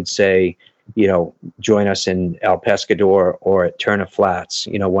 I would say, join us in El Pescador or at Turner Flats,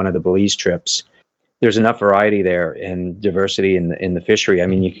 one of the Belize trips. There's enough variety there and diversity in the fishery. I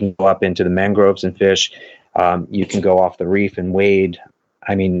mean, you can go up into the mangroves and fish. You can go off the reef and wade.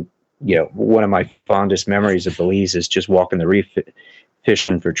 I mean, one of my fondest memories of Belize is just walking the reef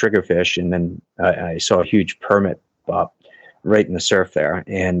fishing for triggerfish. And then I saw a huge permit up right in the surf there.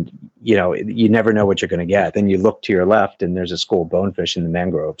 And, you never know what you're going to get. Then you look to your left and there's a school of bonefish in the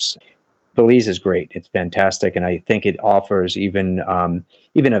mangroves. Belize is great. It's fantastic. And I think it offers even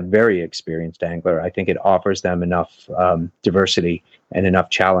a very experienced angler, I think it offers them enough diversity and enough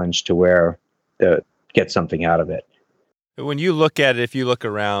challenge to where get something out of it. When you look at it, if you look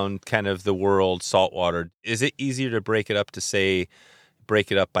around kind of the world saltwater, is it easier to break it up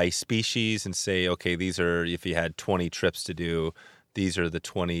by species and say, okay, these are, if you had 20 trips to do, these are the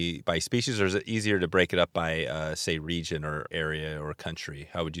 20 by species, or is it easier to break it up by, say, region or area or country?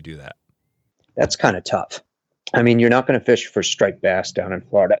 How would you do that? That's kind of tough. I mean, you're not going to fish for striped bass down in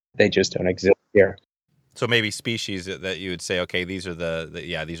Florida. They just don't exist here. So maybe species that you would say, okay, these are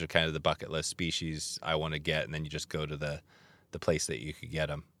these are kind of the bucket list species I want to get, and then you just go to the place that you could get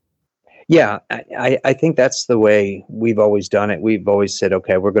them. Yeah, I think that's the way we've always done it. We've always said,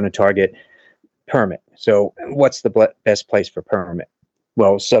 okay, we're going to target permit. So what's the best place for permit?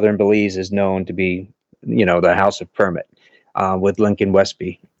 Well, southern Belize is known to be, the house of permit with Lincoln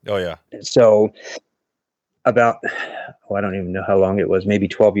Westby. Oh, yeah. So about, I don't even know how long it was, maybe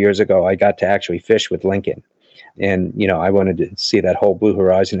 12 years ago, I got to actually fish with Lincoln. And, I wanted to see that whole Blue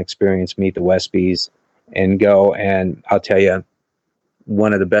Horizon experience, meet the Westbys and go. And I'll tell you,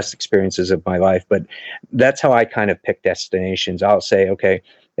 one of the best experiences of my life. But that's how I kind of pick destinations. I'll say, okay,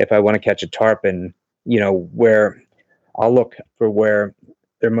 if I want to catch a tarpon, where I'll look for where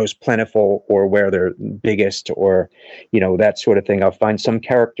they're most plentiful or where they're biggest or, that sort of thing. I'll find some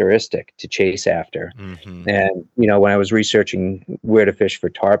characteristic to chase after. Mm-hmm. And, when I was researching where to fish for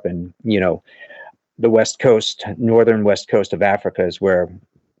tarpon, the west coast, northern west coast of Africa is where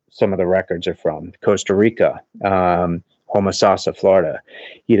some of the records are from. Costa Rica, Homosassa, Florida.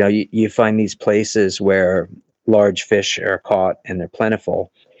 You find these places where large fish are caught and they're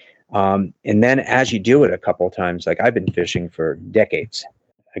plentiful. And then as you do it a couple of times, like I've been fishing for decades.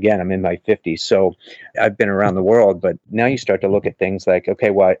 Again, I'm in my 50s, so I've been around the world. But now you start to look at things like, okay,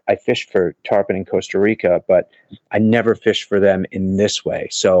 well, I fished for tarpon in Costa Rica, but I never fished for them in this way.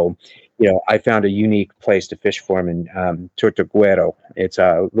 So, I found a unique place to fish for them in Tortuguero. It's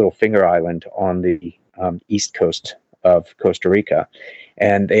a little finger island on the east coast of Costa Rica,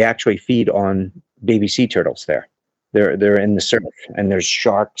 and they actually feed on baby sea turtles there. They're in the surf, and there's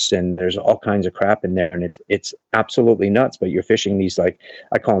sharks and there's all kinds of crap in there, and it's absolutely nuts. But you're fishing these, like,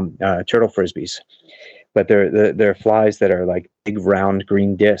 I call them turtle frisbees, but they're flies that are like big round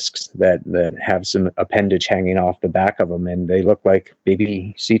green discs that have some appendage hanging off the back of them, and they look like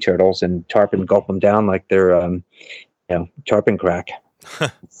baby sea turtles, and tarpon gulp them down like they're tarpon crack.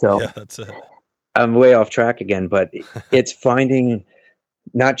 So Yeah, that's it. I'm way off track again, but it's finding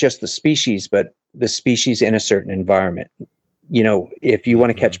not just the species, but the species in a certain environment. If you want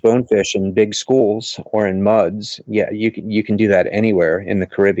to catch bonefish in big schools or in muds, yeah, you can do that anywhere in the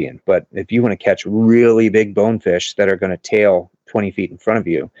Caribbean. But if you want to catch really big bonefish that are going to tail 20 feet in front of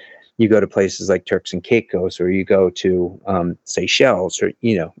you, you go to places like Turks and Caicos, or you go to Seychelles, or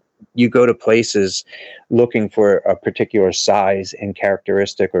you go to places looking for a particular size and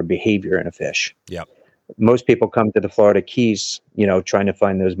characteristic or behavior in a fish. Yep. Most people come to the Florida Keys, trying to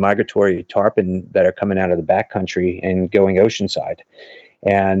find those migratory tarpon that are coming out of the backcountry and going oceanside.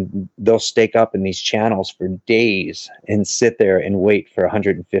 And they'll stake up in these channels for days and sit there and wait for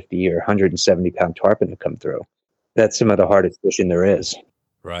 150 or 170 pound tarpon to come through. That's some of the hardest fishing there is.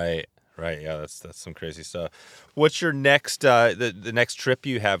 Right. Yeah, that's some crazy stuff. What's your next the next trip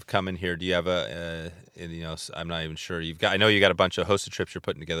you have coming here? Do you have I'm not even sure. I know you got a bunch of hosted trips you're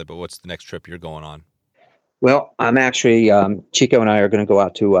putting together, but what's the next trip you're going on? Well, I'm actually, Chico and I are going to go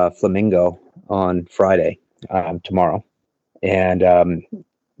out to Flamingo on Friday, tomorrow. And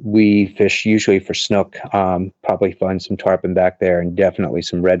we fish usually for snook, probably find some tarpon back there, and definitely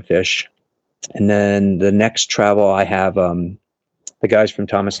some redfish. And then the next travel I have, the guys from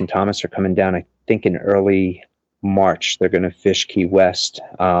Thomas & Thomas are coming down, I think in early March. They're going to fish Key West.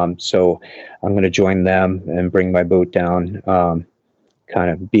 So I'm going to join them and bring my boat down, kind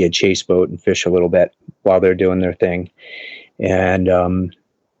of be a chase boat and fish a little bit while they're doing their thing. And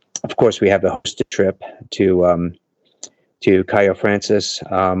of course, we have the hosted trip to Cayo Francis,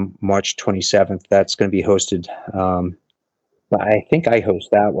 March 27th. That's going to be hosted. I think I host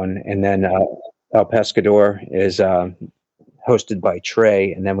that one. And then El Pescador is hosted by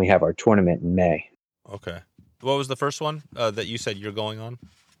Trey. And then we have our tournament in May. Okay. What was the first one that you said you're going on,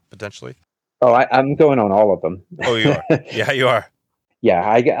 potentially? Oh, I'm going on all of them. Oh, you are? Yeah, you are. Yeah,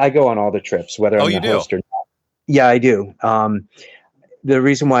 I go on all the trips, whether I'm the host or not. Yeah, I do. The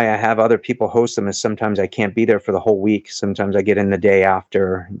reason why I have other people host them is sometimes I can't be there for the whole week. Sometimes I get in the day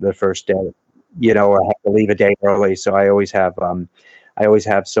after the first day, or I have to leave a day early. So I always have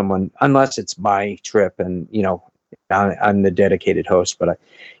someone, unless it's my trip and, I'm the dedicated host, but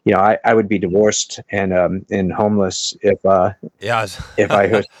I would be divorced and homeless if I host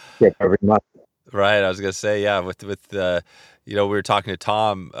a trip every month. Right. I was going to say, yeah, with we were talking to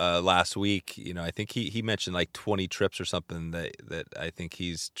Tom last week. I think he mentioned like 20 trips or something that I think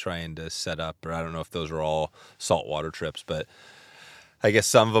he's trying to set up, or I don't know if those are all saltwater trips, but I guess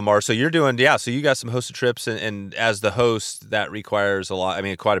some of them are. So you're doing, so you got some hosted trips, and as the host, that requires a lot. I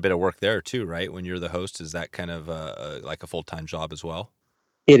mean, quite a bit of work there too, right? When you're the host, is that kind of like a full-time job as well?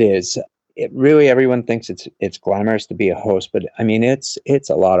 It is. It really, everyone thinks it's glamorous to be a host, but I mean, it's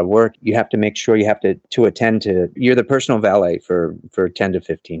a lot of work. You have to make sure you have to attend to, you're the personal valet for 10 to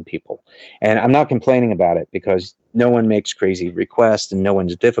 15 people. And I'm not complaining about it, because no one makes crazy requests and no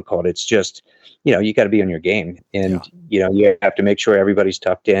one's difficult. It's just, you got to be on your game, and, you have to make sure everybody's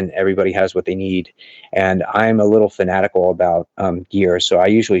tucked in, everybody has what they need. And I'm a little fanatical about gear. So I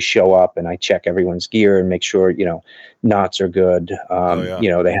usually show up and I check everyone's gear and make sure, knots are good. They have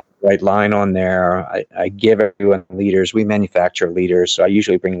the right line on there. I give everyone leaders. We manufacture leaders. So I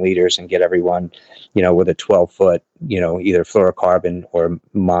usually bring leaders and get everyone, with a 12-foot, either fluorocarbon or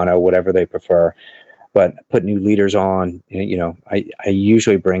mono, whatever they prefer. But put new leaders on, I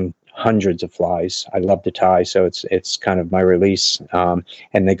usually bring hundreds of flies. I love to tie, so it's kind of my release,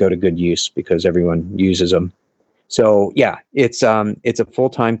 and they go to good use because everyone uses them. So yeah, it's a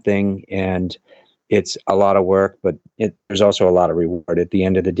full-time thing, and it's a lot of work, but there's also a lot of reward at the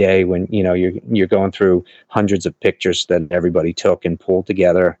end of the day when you're going through hundreds of pictures that everybody took and pulled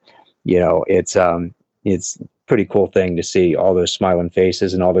together. It's a pretty cool thing to see all those smiling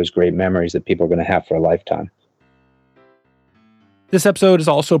faces and all those great memories that people are going to have for a lifetime. This episode is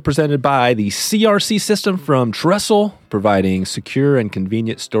also presented by the CRC system from Trestle, providing secure and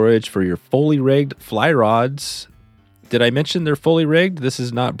convenient storage for your fully rigged fly rods. Did I mention they're fully rigged? This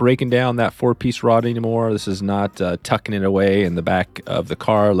is not breaking down that 4-piece rod anymore. This is not tucking it away in the back of the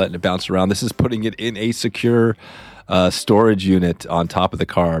car, letting it bounce around. This is putting it in a secure storage unit on top of the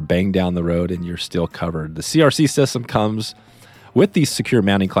car. Bang down the road and you're still covered. The CRC system comes with these secure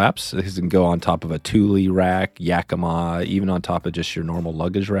mounting claps. These can go on top of a Thule rack, Yakima, even on top of just your normal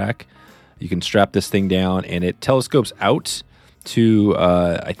luggage rack. You can strap this thing down, and it telescopes out to,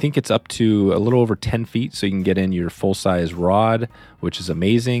 I think it's up to a little over 10 feet, so you can get in your full-size rod, which is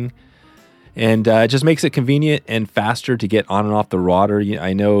amazing. And it just makes it convenient and faster to get on and off the water.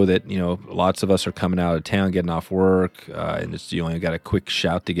 I know that, lots of us are coming out of town, getting off work, and you only got a quick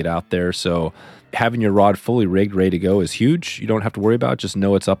shout to get out there. So having your rod fully rigged, ready to go is huge. You don't have to worry about it. Just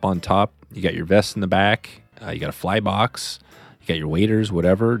know it's up on top. You got your vest in the back. You got a fly box. You got your waders,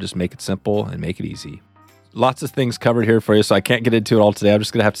 whatever. Just make it simple and make it easy. Lots of things covered here for you, so I can't get into it all today. I'm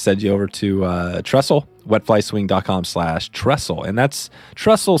just going to have to send you over to Trestle, wetflyswing.com/Trestle. And that's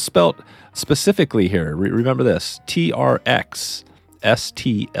Trestle spelt specifically here. Remember this, TRXSTLE.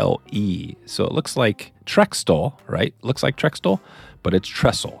 So it looks like Trextle, right? Looks like Trextle, but it's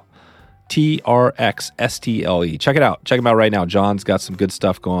Trestle. TRXSTLE. Check it out. Check them out right now. John's got some good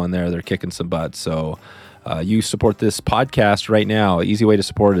stuff going on there. They're kicking some butt. So you support this podcast right now. Easy way to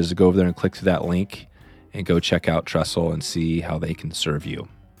support it is to go over there and click through that link and go check out Trestle and see how they can serve you.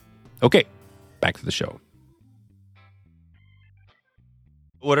 Okay, back to the show.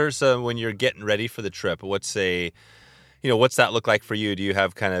 What are some, when you're getting ready for the trip, what's that look like for you? Do you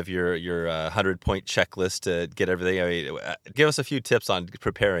have kind of your 100-point checklist to get everything? I mean, give us a few tips on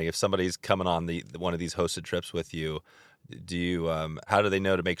preparing. If somebody's coming on one of these hosted trips with you, how do they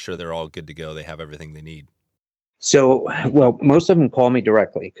know to make sure they're all good to go? They have everything they need. So, well, most of them call me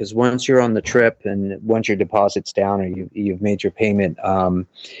directly because once you're on the trip and once your deposit's down or you've made your payment,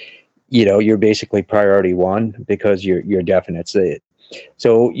 you're basically priority one because you're definite.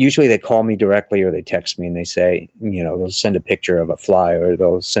 So usually they call me directly or they text me and they say, they'll send a picture of a fly or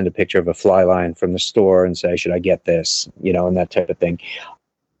they'll send a picture of a fly line from the store and say, should I get this? And that type of thing.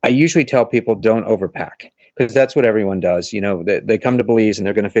 I usually tell people don't overpack. Because that's what everyone does. They come to Belize and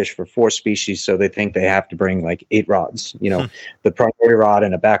they're going to fish for 4 species, so they think they have to bring like 8 rods, the primary rod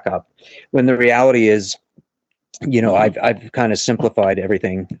and a backup. When the reality is, I've kind of simplified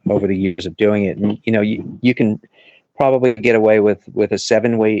everything over the years of doing it. And, you can probably get away with a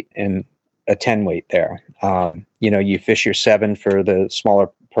 7 weight and a 10 weight there. You fish your 7 for the smaller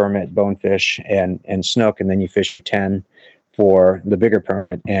permit, bonefish and snook, and then you fish 10 for the bigger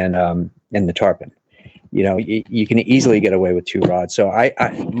permit and the tarpon. You can easily get away with 2 rods. So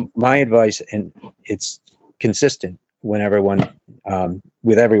my advice, and it's consistent with everyone on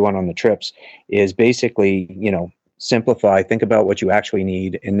the trips, is basically, simplify, think about what you actually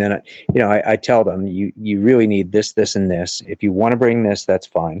need. And then, I tell them, you really need this, this, and this. If you want to bring this, that's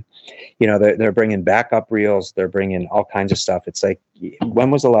fine. They're bringing backup reels. They're bringing all kinds of stuff. It's like,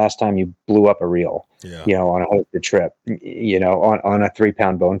 when was the last time you blew up a reel, on a hosted trip, on a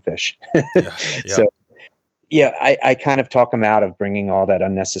 3-pound bonefish? Yeah. So, I kind of talk them out of bringing all that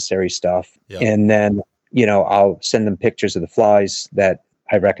unnecessary stuff. Yeah. And then, I'll send them pictures of the flies that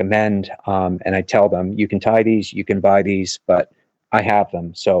I recommend. And I tell them, you can tie these, you can buy these, but I have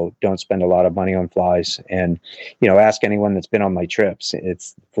them. So don't spend a lot of money on flies. And, ask anyone that's been on my trips.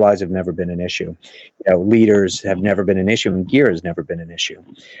 Flies have never been an issue. Leaders have never been an issue, and gear has never been an issue.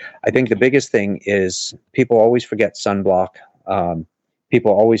 I think the biggest thing is people always forget sunblock.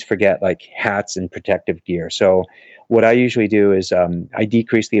 People always forget like hats and protective gear. So what I usually do is I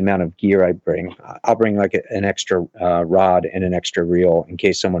decrease the amount of gear I bring. I'll bring like an extra rod and an extra reel in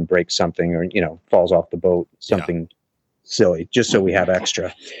case someone breaks something or, falls off the boat, something silly, just so we have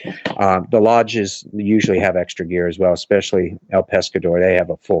extra. The lodges usually have extra gear as well, especially El Pescador. They have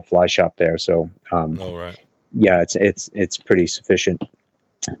a full fly shop there. So, it's pretty sufficient.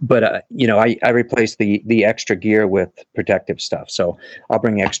 But, I replace the extra gear with protective stuff. So I'll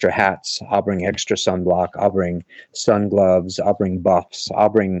bring extra hats. I'll bring extra sunblock. I'll bring sun gloves. I'll bring buffs. I'll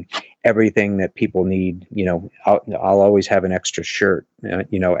bring everything that people need. I'll always have an extra shirt,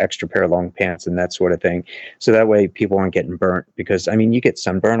 extra pair of long pants and that sort of thing. So that way people aren't getting burnt because, you get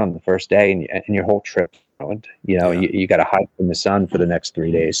sunburn on the first day and your whole trip, you got to hide from the sun for the next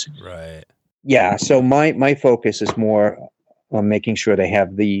 3 days. Right. Yeah. So my focus is more on making sure they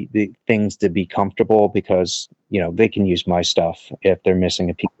have the things to be comfortable because, they can use my stuff if they're missing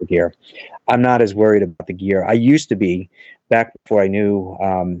a piece of gear. I'm not as worried about the gear. I used to be back before I knew,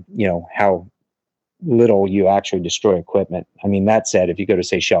 how little you actually destroy equipment. That said, if you go to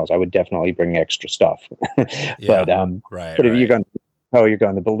Seychelles, I would definitely bring extra stuff. But if you're going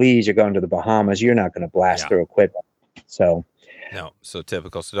to Belize, you're going to the Bahamas, you're not going to blast through equipment. So. No, so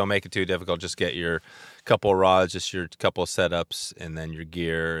typical. So don't make it too difficult. Just get your couple of rods, just your couple of setups, and then your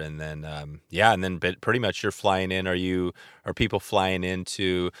gear, and then and then pretty much you're flying in. Are people flying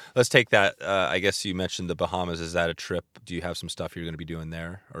into? Let's take that. I guess you mentioned the Bahamas. Is that a trip? Do you have some stuff you're going to be doing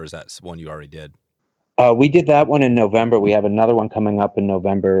there, or is that one you already did? We did that one in November. We have another one coming up in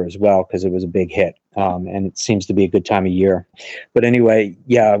November as well because it was a big hit, and it seems to be a good time of year. But anyway,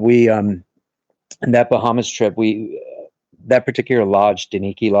 yeah, we and that Bahamas trip, we that particular lodge,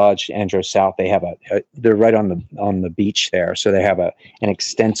 Deniki Lodge, Andros South, they have they're right on the beach there, so they have an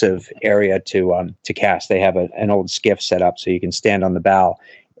extensive area to cast. They have an old skiff set up so you can stand on the bow,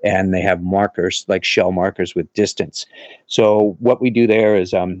 and they have markers like shell markers with distance. So what we do there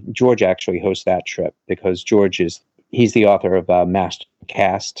is George actually hosts that trip because he's the author of Master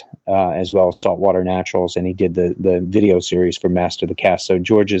Cast as well as Saltwater Naturals, and he did the video series for Master the Cast. So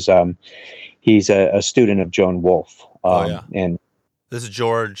George is he's a student of Joan Wolfe. And this is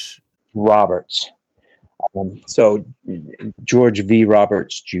George Roberts. So George V.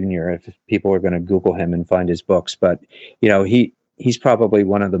 Roberts Jr., if people are going to Google him and find his books. But, he's probably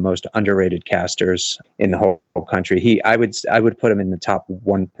one of the most underrated casters in the whole country. I would put him in the top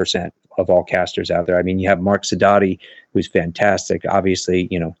 1% of all casters out there. I mean, you have Mark Sadati, who's fantastic. Obviously,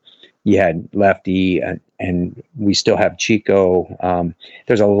 you had Lefty, and we still have Chico.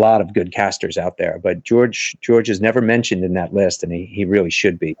 There's a lot of good casters out there, but George is never mentioned in that list, and he really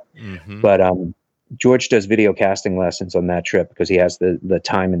should be. Mm-hmm. But George does video casting lessons on that trip because he has the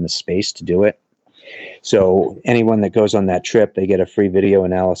time and the space to do it. So anyone that goes on that trip, they get a free video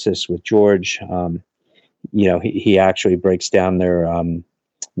analysis with George. He actually breaks down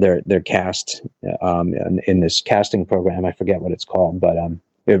their cast in this casting program. I forget what it's called, but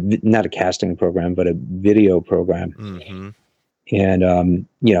not a casting program, but a video program. Mm-hmm. And,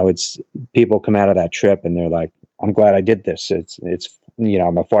 it's people come out of that trip and they're like, I'm glad I did this. It's,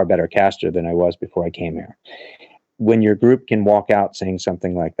 I'm a far better caster than I was before I came here. When your group can walk out saying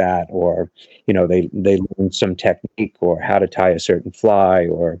something like that, or, they learn some technique or how to tie a certain fly,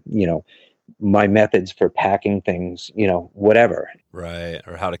 or, my methods for packing things, whatever. Right.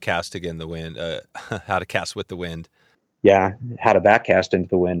 Or how to cast again the wind, how to cast with the wind. Yeah, how to backcast into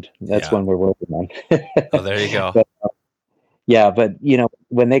the wind. That's one we're working on. Oh, there you go. But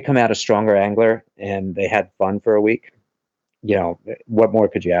when they come out a stronger angler and they had fun for a week, what more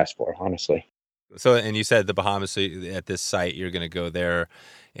could you ask for, honestly? So, and you said the Bahamas, so at this site, you're going to go there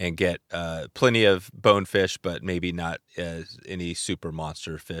and get plenty of bonefish, but maybe not any super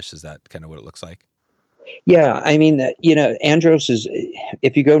monster fish. Is that kind of what it looks like? Yeah, I mean, Andros is,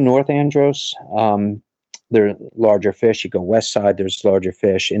 if you go north Andros, there are larger fish. You go west side, there's larger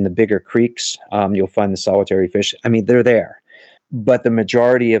fish. In the bigger creeks, you'll find the solitary fish. I mean, they're there. But the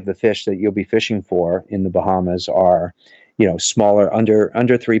majority of the fish that you'll be fishing for in the Bahamas are, smaller,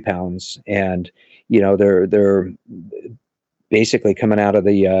 under 3 pounds. And, they're basically coming out of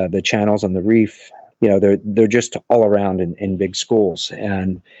the channels on the reef. They're just all around in big schools.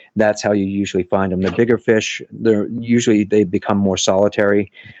 And that's how you usually find them. The bigger fish, they become more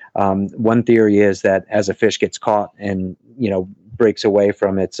solitary. One theory is that as a fish gets caught and breaks away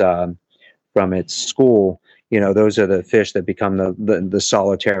from its school, those are the fish that become the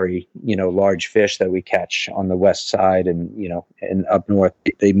solitary large fish that we catch on the west side, and up north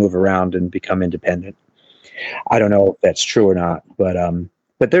they move around and become independent. I don't know if that's true or not,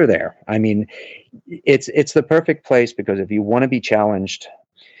 but they're there. I mean, it's the perfect place because if you want to be challenged,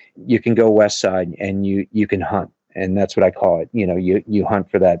 you can go west side and you can hunt. And that's what I call it. You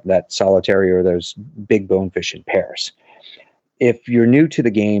hunt for that solitary or those big bonefish in pairs. If you're new to the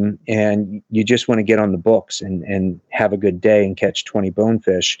game and you just want to get on the books and have a good day and catch 20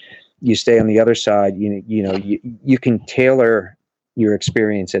 bonefish, you stay on the other side. You can tailor your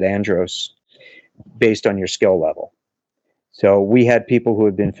experience at Andros based on your skill level. So we had people who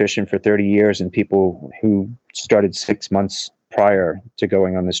had been fishing for 30 years and people who started 6 months prior to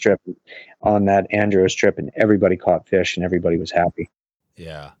going on this trip, on that Andros trip, and everybody caught fish and everybody was happy.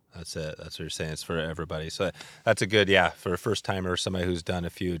 Yeah, that's it. That's what you're saying. It's for everybody. So that's a good, for a first timer, somebody who's done a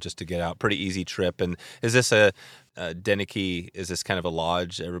few just to get out. Pretty easy trip. And is this a Deniki? Is this kind of a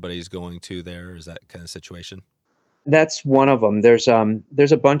lodge everybody's going to there? Is that kind of situation? That's one of them. There's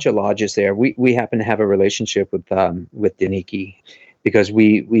a bunch of lodges there. We happen to have a relationship with Deniki because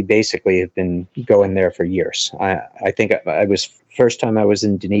we basically have been going there for years. I think I was first time I was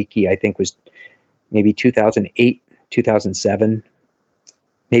in Deniki, I think was maybe 2008, 2007,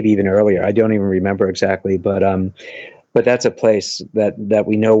 maybe even earlier. I don't even remember exactly, but that's a place that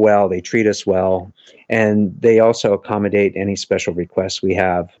we know well. They treat us well, and they also accommodate any special requests we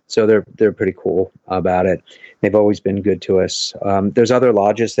have. So they're pretty cool about it. They've always been good to us. There's other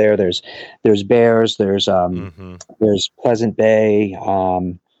lodges there. There's Bears. There's Pleasant Bay.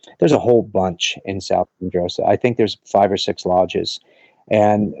 There's a whole bunch in South Andros. I think there's 5 or 6 lodges,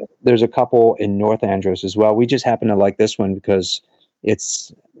 and there's a couple in North Andros as well. We just happen to like this one because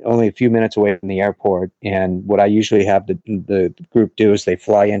It's only a few minutes away from the airport. And what I usually have the group do is they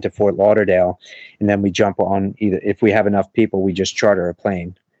fly into Fort Lauderdale, and then we jump on either, if we have enough people, we just charter a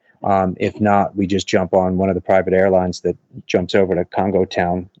plane. If not, we just jump on one of the private airlines that jumps over to Congo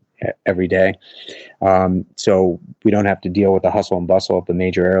Town every day. So we don't have to deal with the hustle and bustle of the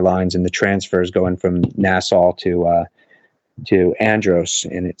major airlines and the transfers going from Nassau to Andros,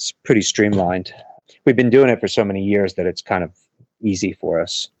 and it's pretty streamlined. We've been doing it for so many years that it's kind of easy for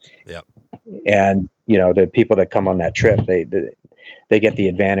us. Yep. And the people that come on that trip, they get the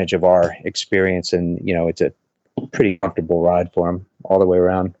advantage of our experience, and it's a pretty comfortable ride for them all the way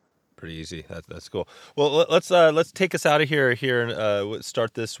around. Pretty easy. That's cool. Well, let's take us out of here and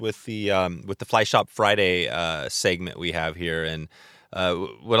start this with the Fly Shop Friday segment we have here. And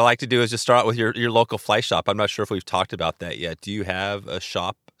what I like to do is just start out with your local fly shop. I'm not sure if we've talked about that yet. Do you have a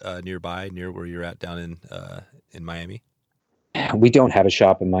shop nearby, near where you're at down in Miami? We don't have a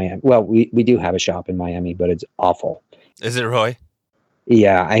shop in Miami. Well, we do have a shop in Miami, but it's awful. Is it, Roy?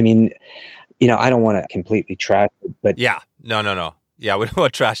 Yeah, I mean, I don't want to completely trash it, but yeah, no. Yeah, we don't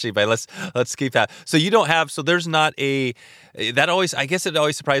want to trash anybody. Let's keep that. So you don't have. So there's not a. That always. I guess it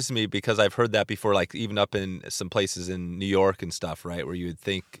always surprises me because I've heard that before. Like even up in some places in New York and stuff, right, where you would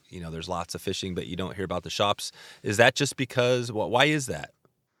think there's lots of fishing, but you don't hear about the shops. Is that just because? Why is that?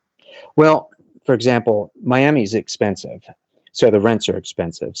 Well, for example, Miami's expensive, so the rents are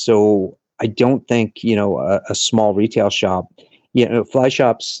expensive. So I don't think a small retail shop. Fly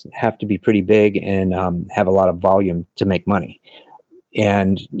shops have to be pretty big and have a lot of volume to make money.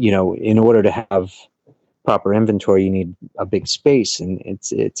 And, in order to have proper inventory, you need a big space, and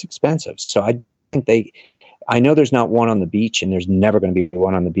it's expensive. So I think I know there's not one on the beach, and there's never going to be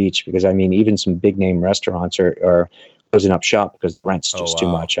one on the beach because, I mean, even some big name restaurants are closing up shop because the rent's just too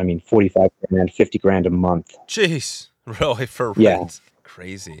much. I mean, 45 grand, 50 grand a month. Jeez, really, for rent? Yeah.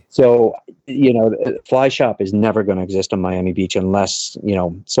 Crazy. So, Fly Shop is never going to exist on Miami Beach unless,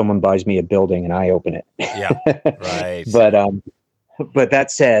 someone buys me a building and I open it. Yeah, right. But that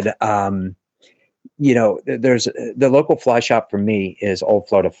said, there's the local fly shop for me is Old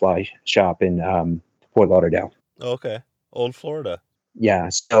Florida Fly Shop in Fort Lauderdale. Okay, Old Florida. Yeah,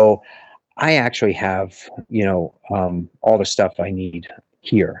 so I actually have all the stuff I need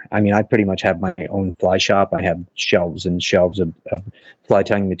here. I mean, I pretty much have my own fly shop. I have shelves and shelves of fly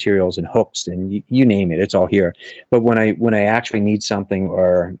tying materials and hooks, and you name it, it's all here. But when I actually need something,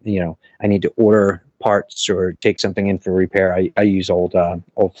 or I need to order parts or take something in for repair, I use Old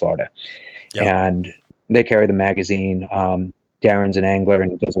Florida. Yep. And they carry the magazine. Darren's an angler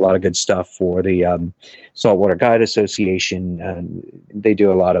and does a lot of good stuff for the Saltwater Guide Association. They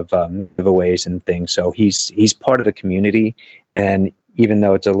do a lot of giveaways and things. So he's part of the community, and even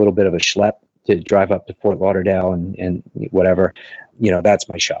though it's a little bit of a schlep to drive up to Fort Lauderdale and whatever, that's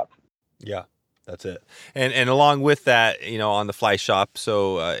my shop. Yeah, that's it. And along with that, on the fly shop.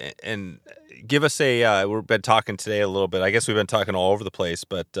 So, and give us we've been talking today a little bit. I guess we've been talking all over the place,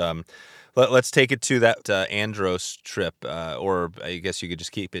 but let's take it to that Andros trip, or I guess you could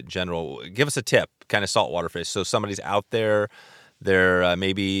just keep it general. Give us a tip, kind of saltwater fish. So somebody's out there. They're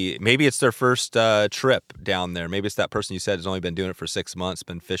maybe it's their first trip down there. Maybe it's that person you said has only been doing it for 6 months,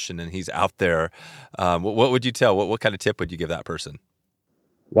 been fishing, and he's out there. What would you tell? What kind of tip would you give that person?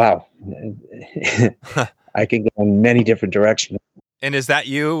 Wow, I can go in many different directions. And is that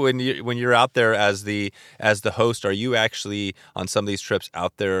you when you're out there as the host? Are you actually on some of these trips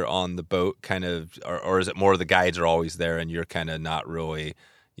out there on the boat, kind of, or is it more the guides are always there and you're kind of not really,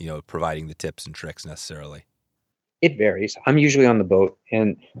 providing the tips and tricks necessarily? It varies. I'm usually on the boat,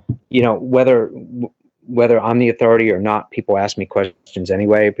 and whether I'm the authority or not, people ask me questions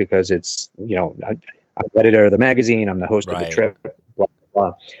anyway because it's I'm editor of the magazine, I'm the host of the trip, blah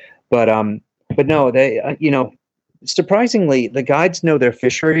blah blah. But no, they surprisingly, the guides know their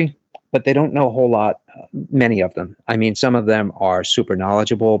fishery, but they don't know a whole lot. Many of them. I mean, some of them are super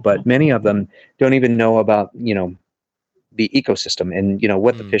knowledgeable, but many of them don't even know about the ecosystem and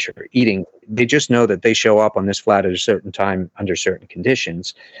what the fish are eating. They just know that they show up on this flat at a certain time under certain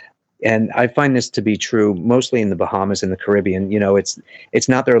conditions. And I find this to be true mostly in the Bahamas and the Caribbean. It's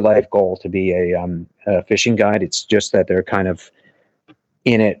not their life goal to be a fishing guide. It's just that they're kind of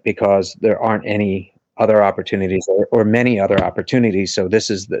in it because there aren't any other opportunities or many other opportunities. So this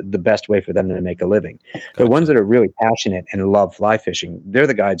is the best way for them to make a living. Gotcha. The ones that are really passionate and love fly fishing, they're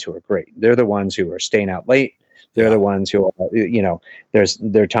the guides who are great. They're the ones who are staying out late. They're the ones who are,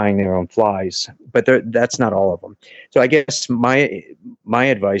 they're tying their own flies, but that's not all of them. So I guess my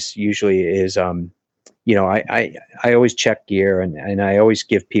advice usually is, I always check gear and I always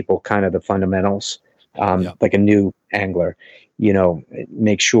give people kind of the fundamentals. like a new angler,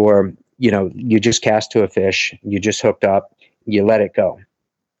 make sure, you just cast to a fish, you just hooked up, you let it go.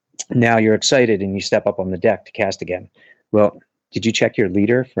 Now you're excited and you step up on the deck to cast again. Well, did you check your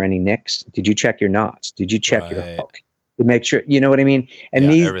leader for any nicks? Did you check your knots? Did you check your hook to make sure, you know what I mean? And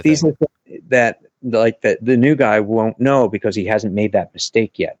these are that like the new guy won't know because he hasn't made that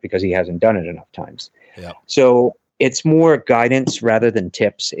mistake yet, because he hasn't done it enough times. Yeah. So it's more guidance rather than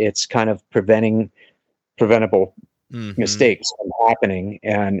tips. It's kind of preventable mistakes from happening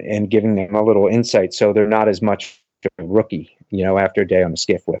and giving them a little insight so they're not as much a rookie, after a day on the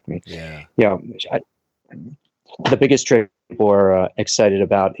skiff with me. Yeah. The biggest trick people are excited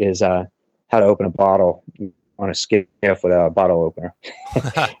about is how to open a bottle on a skiff without a bottle opener.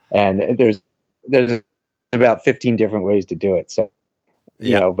 And there's about 15 different ways to do it. So,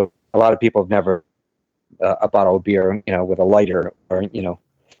 but a lot of people have never a bottle of beer, with a lighter or,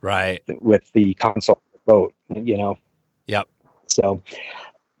 right, with the console of the boat, Yep. So,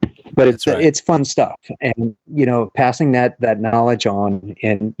 but it's fun stuff, and passing that knowledge on,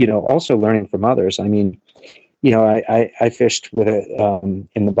 and also learning from others. I mean, I fished with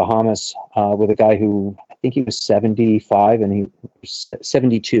in the Bahamas with a guy who I think he was 75 and he was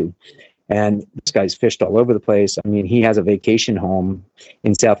 72, and this guy's fished all over the place. I mean, he has a vacation home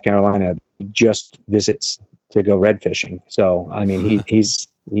in South Carolina, just visits to go red fishing. So I mean, he's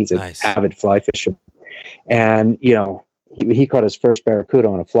an avid fly fisher, and he caught his first barracuda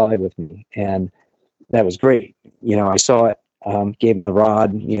on a fly with me, and that was great. I saw it, gave him the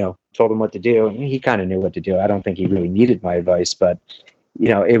rod, told him what to do, and he kind of knew what to do. I don't think he really needed my advice, but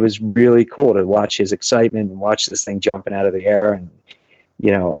it was really cool to watch his excitement and watch this thing jumping out of the air, and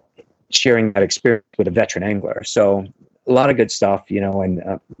sharing that experience with a veteran angler. So a lot of good stuff, Yeah.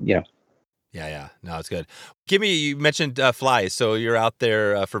 No, it's good. You mentioned flies. So you're out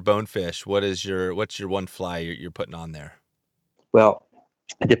there for bonefish. What's your one fly you're putting on there? Well,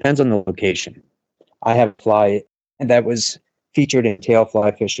 it depends on the location. I have a fly that was featured in Tail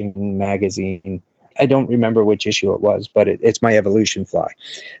Fly Fishing magazine. I don't remember which issue it was, but it's my evolution fly.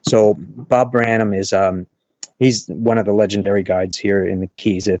 So Bob Branham is he's one of the legendary guides here in the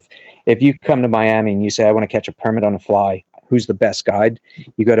Keys. If you come to Miami and you say, I want to catch a permit on a fly, who's the best guide?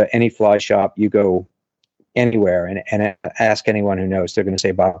 You go to any fly shop, you go anywhere and ask anyone who knows. They're going to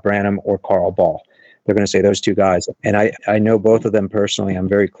say Bob Branham or Carl Ball. They're going to say those two guys. And I know both of them personally. I'm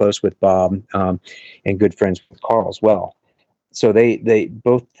very close with Bob and good friends with Carl as well. So they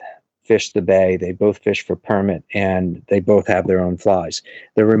both fish the bay. They both fish for permit, and they both have their own flies.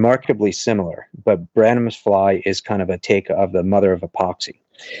 They're remarkably similar, but Branham's fly is kind of a take of the mother of epoxy.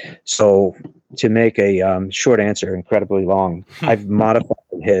 So to make a short answer incredibly long, I've modified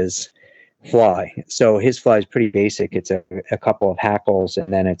his fly. So his fly is pretty basic. It's a couple of hackles,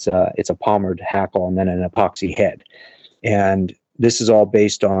 and then it's a palmered hackle, and then an epoxy head. And this is all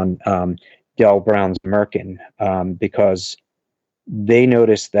based on Del Brown's Merkin, because they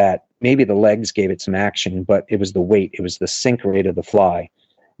noticed that maybe the legs gave it some action, but it was the weight, it was the sink rate of the fly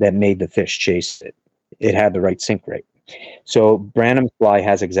that made the fish chase it. It had the right sink rate. So Branham's fly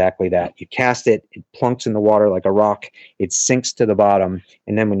has exactly that. You cast it, it plunks in the water like a rock, it sinks to the bottom,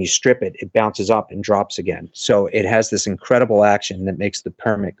 and then when you strip it, it bounces up and drops again. So it has this incredible action that makes the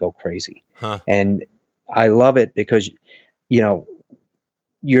permit go crazy. And I love it because,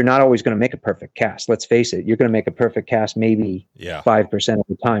 you're not always going to make a perfect cast. Let's face it, you're going to make a perfect cast maybe 5% of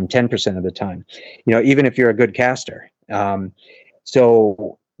the time, 10% of the time, even if you're a good caster.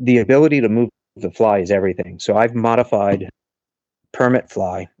 So the ability to move the fly is everything. So I've modified permit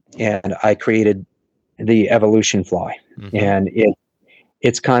fly, and I created the evolution fly. And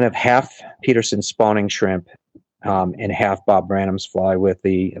it's kind of half Peterson spawning shrimp and half Bob Branham's fly with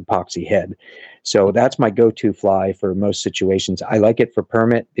the epoxy head. So that's my go-to fly for most situations. I like it for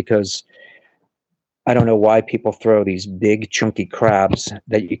permit because I don't know why people throw these big chunky crabs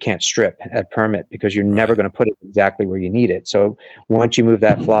that you can't strip at permit, because you're never going to put it exactly where you need it. So once you move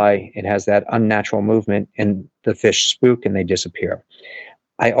that fly, it has that unnatural movement, and the fish spook and they disappear.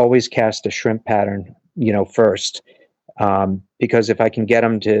 I always cast a shrimp pattern, first, because if I can get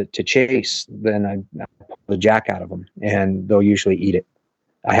them to chase, then I pull the jack out of them, and they'll usually eat it.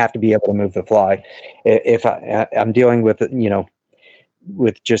 I have to be able to move the fly. If I'm dealing with,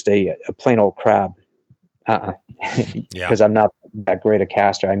 with just a plain old crab, because I'm not that great a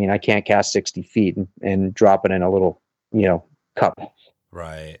caster. I mean, I can't cast 60 feet and drop it in a little, cup.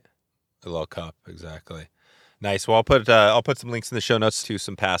 Right. A little cup. Exactly. Nice. Well, I'll put some links in the show notes to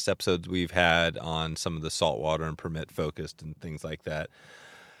some past episodes we've had on some of the saltwater and permit focused and things like that.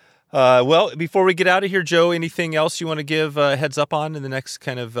 Well, before we get out of here, Joe, anything else you want to give a heads up on in the next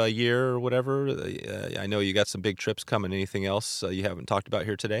kind of year or whatever? I know you got some big trips coming. Anything else you haven't talked about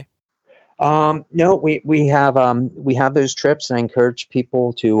here today? No, we have those trips, and I encourage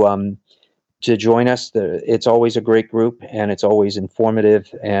people to join us. It's always a great group, and it's always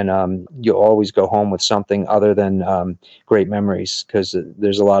informative, and you'll always go home with something other than great memories, because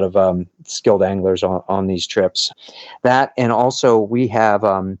there's a lot of skilled anglers on these trips. That, and also we have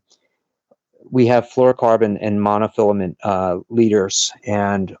fluorocarbon and monofilament leaders,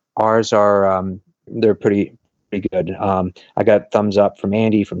 and ours are they're pretty good. I got thumbs up from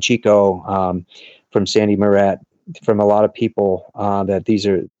Andy, from Chico, from Sandy Moret, from a lot of people that these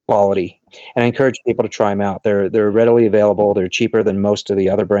are quality. And I encourage people to try them out. They're readily available. They're cheaper than most of the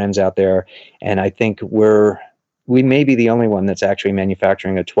other brands out there, and I think we may be the only one that's actually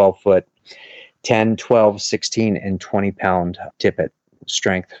manufacturing a 12-foot, 10, 12, 16, and 20-pound tippet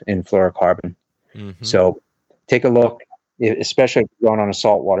strength in fluorocarbon. Mm-hmm. So take a look, especially if you're going on a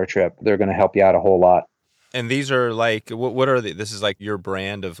saltwater trip. They're going to help you out a whole lot. And these are like, what are they? This is like your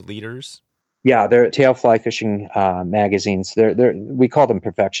brand of leaders? Yeah, they're tail fly fishing magazines. We call them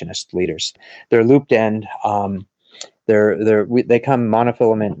perfectionist leaders. They're looped end. They come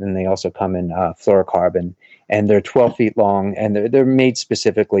monofilament, and they also come in fluorocarbon, and they're 12 feet long, and they're made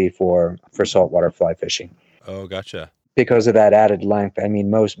specifically for saltwater fly fishing. Oh, gotcha. Because of that added length. I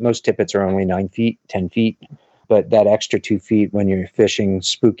mean, most tippets are only 9 feet, 10 feet, but that extra 2 feet when you're fishing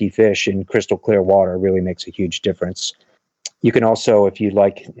spooky fish in crystal clear water really makes a huge difference. You can also, if you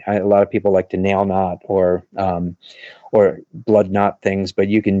like, a lot of people like to nail knot or blood knot things, but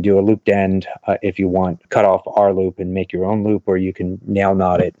you can do a looped end if you want. Cut off our loop and make your own loop, or you can nail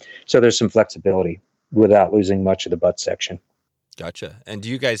knot it. So there's some flexibility without losing much of the butt section. Gotcha. And do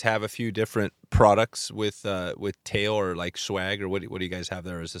you guys have a few different products with tail or like swag, or what do you guys have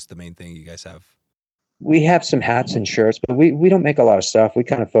there? Or is this the main thing you guys have? We have some hats and shirts, but we don't make a lot of stuff. We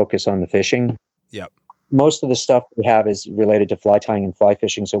kind of focus on the fishing. Yep. Most of the stuff we have is related to fly tying and fly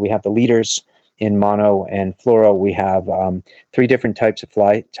fishing. So we have the leaders in mono and fluoro. We have 3 different types of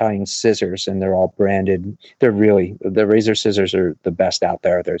fly tying scissors, and they're all branded. The razor scissors are the best out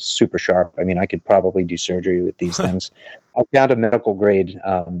there. They're super sharp. I mean, I could probably do surgery with these things. I found a medical grade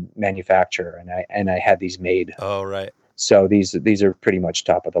manufacturer, and I had these made. Oh, right. So these are pretty much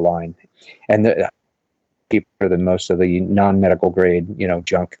top of the line, and cheaper than most of the non-medical grade,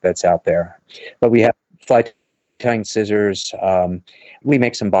 junk that's out there. But we have fly tying scissors. We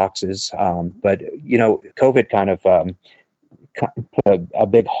make some boxes, but COVID kind of put a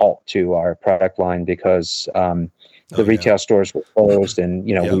big halt to our product line because the retail stores were closed, and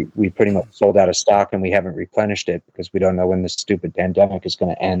we pretty much sold out of stock, and we haven't replenished it because we don't know when this stupid pandemic is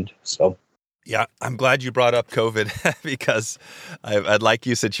going to end. So. Yeah, I'm glad you brought up COVID because I'd like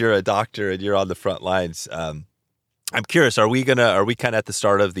you, since you're a doctor and you're on the front lines. I'm curious, are we kind of at the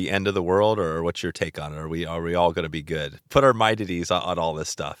start of the end of the world, or what's your take on it? Are we all going to be good? Put our mind at ease on all this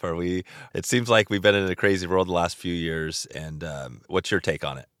stuff. It seems like we've been in a crazy world the last few years, and what's your take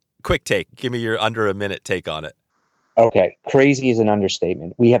on it? Quick take. Give me your under a minute take on it. Okay. Crazy is an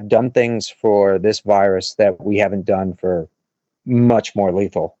understatement. We have done things for this virus that we haven't done for much more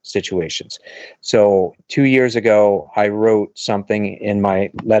lethal situations. So 2 years ago, I wrote something in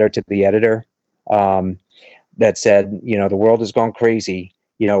my letter to the editor that said, the world has gone crazy.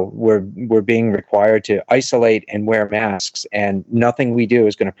 We're being required to isolate and wear masks, and nothing we do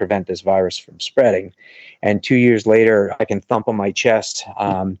is going to prevent this virus from spreading. And 2 years later, I can thump on my chest,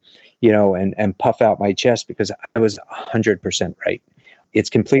 and puff out my chest because I was 100% right. It's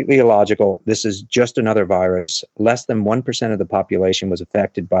completely illogical. This is just another virus. Less than 1% of the population was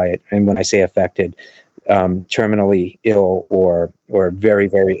affected by it. And when I say affected, terminally ill or very,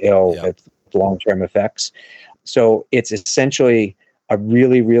 very ill with long-term effects. So it's essentially a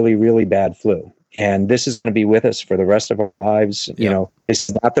really, really, really bad flu. And this is going to be with us for the rest of our lives. This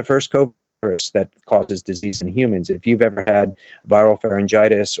is not the first COVID virus that causes disease in humans. If you've ever had viral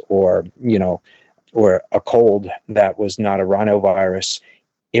pharyngitis or a cold that was not a rhinovirus,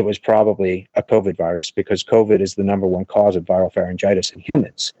 it was probably a COVID virus, because COVID is the number one cause of viral pharyngitis in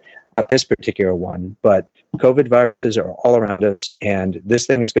humans. Not this particular one, but COVID viruses are all around us, and this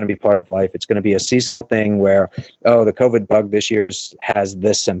thing is going to be part of life. It's going to be a seasonal thing where, the COVID bug this year has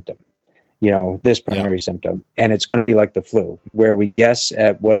this symptom, this primary symptom, and it's going to be like the flu, where we guess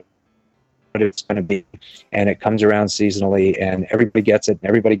at what it's going to be, and it comes around seasonally, and everybody gets it, and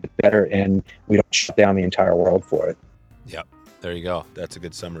everybody gets better, and we don't shut down the entire world for it. Yep. There you go. That's a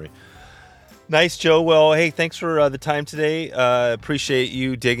good summary. Nice, Joe. Well, hey, thanks for the time today. Appreciate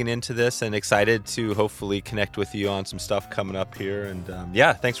you digging into this and excited to hopefully connect with you on some stuff coming up here. And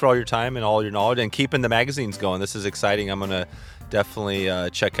yeah, thanks for all your time and all your knowledge and keeping the magazines going. This is exciting. I'm going to definitely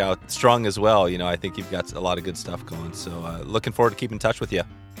check out Strung as well. You know, I think you've got a lot of good stuff going. So looking forward to keeping in touch with you.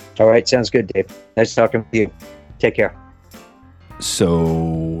 All right. Sounds good, Dave. Nice talking with you. Take care.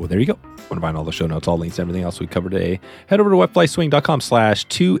 So there you go. Want to find all the show notes, all links, everything else we covered today, head over to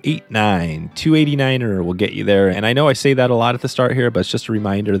wetflyswing.com/289. 289er will get you there. And I know I say that a lot at the start here, but it's just a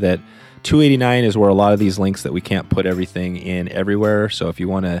reminder that 289 is where a lot of these links that we can't put everything in everywhere. So if you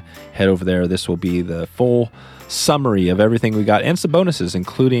want to head over there, this will be the full summary of everything we got and some bonuses,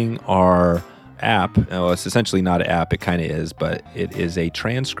 including our app. Well, it's essentially not an app, it kind of is, but it is a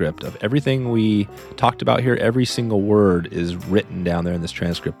transcript of everything we talked about here. Every single word is written down there in this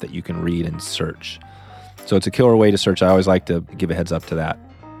transcript that you can read and search. So it's a killer way to search. I always like to give a heads up to that.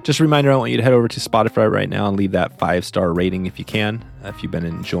 Just a reminder, I want you to head over to Spotify right now and leave that 5-star rating if you can. If you've been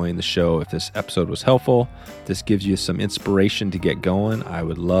enjoying the show, if this episode was helpful, this gives you some inspiration to get going, I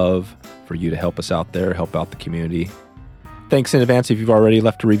would love for you to help us out there, help out the community. Thanks in advance if you've already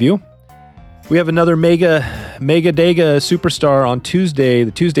left a review. We have another mega dega superstar on Tuesday,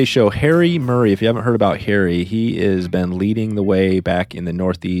 the Tuesday show, Harry Murray. If you haven't heard about Harry, he has been leading the way back in the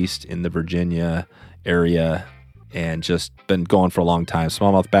Northeast, in the Virginia area, and just been going for a long time.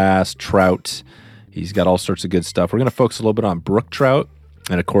 Smallmouth bass, trout. He's got all sorts of good stuff. We're going to focus a little bit on brook trout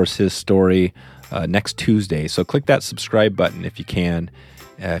and, of course, his story next Tuesday. So click that subscribe button if you can.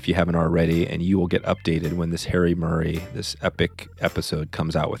 If you haven't already, and you will get updated when this Harry Murray, this epic episode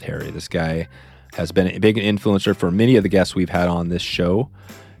comes out with Harry. This guy has been a big influencer for many of the guests we've had on this show,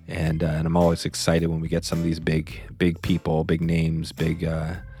 and I'm always excited when we get some of these big people, big names, big.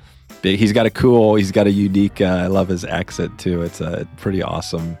 He's got a unique. I love his accent too. It's a pretty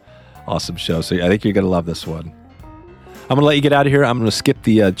awesome show. So I think you're gonna love this one. I'm going to let you get out of here. I'm going to skip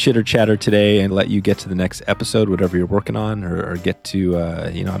the chitter chatter today and let you get to the next episode, whatever you're working on, or get to,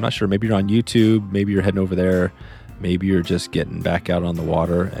 I'm not sure. Maybe you're on YouTube. Maybe you're heading over there. Maybe you're just getting back out on the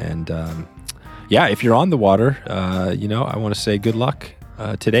water. And if you're on the water, I want to say good luck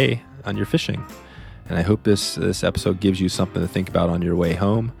today on your fishing. And I hope this episode gives you something to think about on your way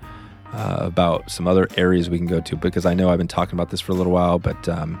home, about some other areas we can go to, because I know I've been talking about this for a little while, but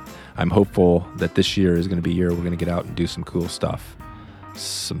I'm hopeful that this year is going to be a year we're going to get out and do some cool stuff.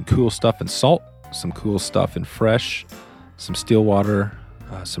 Some cool stuff in salt, some cool stuff in fresh, some still water,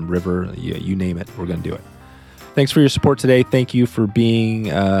 some river, you name it, we're going to do it. Thanks for your support today. Thank you for being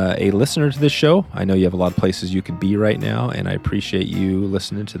a listener to this show. I know you have a lot of places you could be right now, and I appreciate you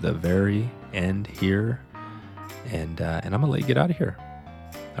listening to the very end here. And I'm going to let you get out of here.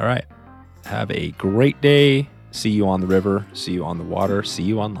 All right. Have a great day. See you on the river. See you on the water. See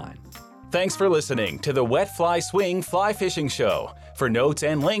you online. Thanks for listening to the Wet Fly Swing Fly Fishing Show. For notes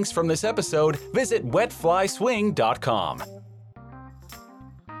and links from this episode, visit wetflyswing.com.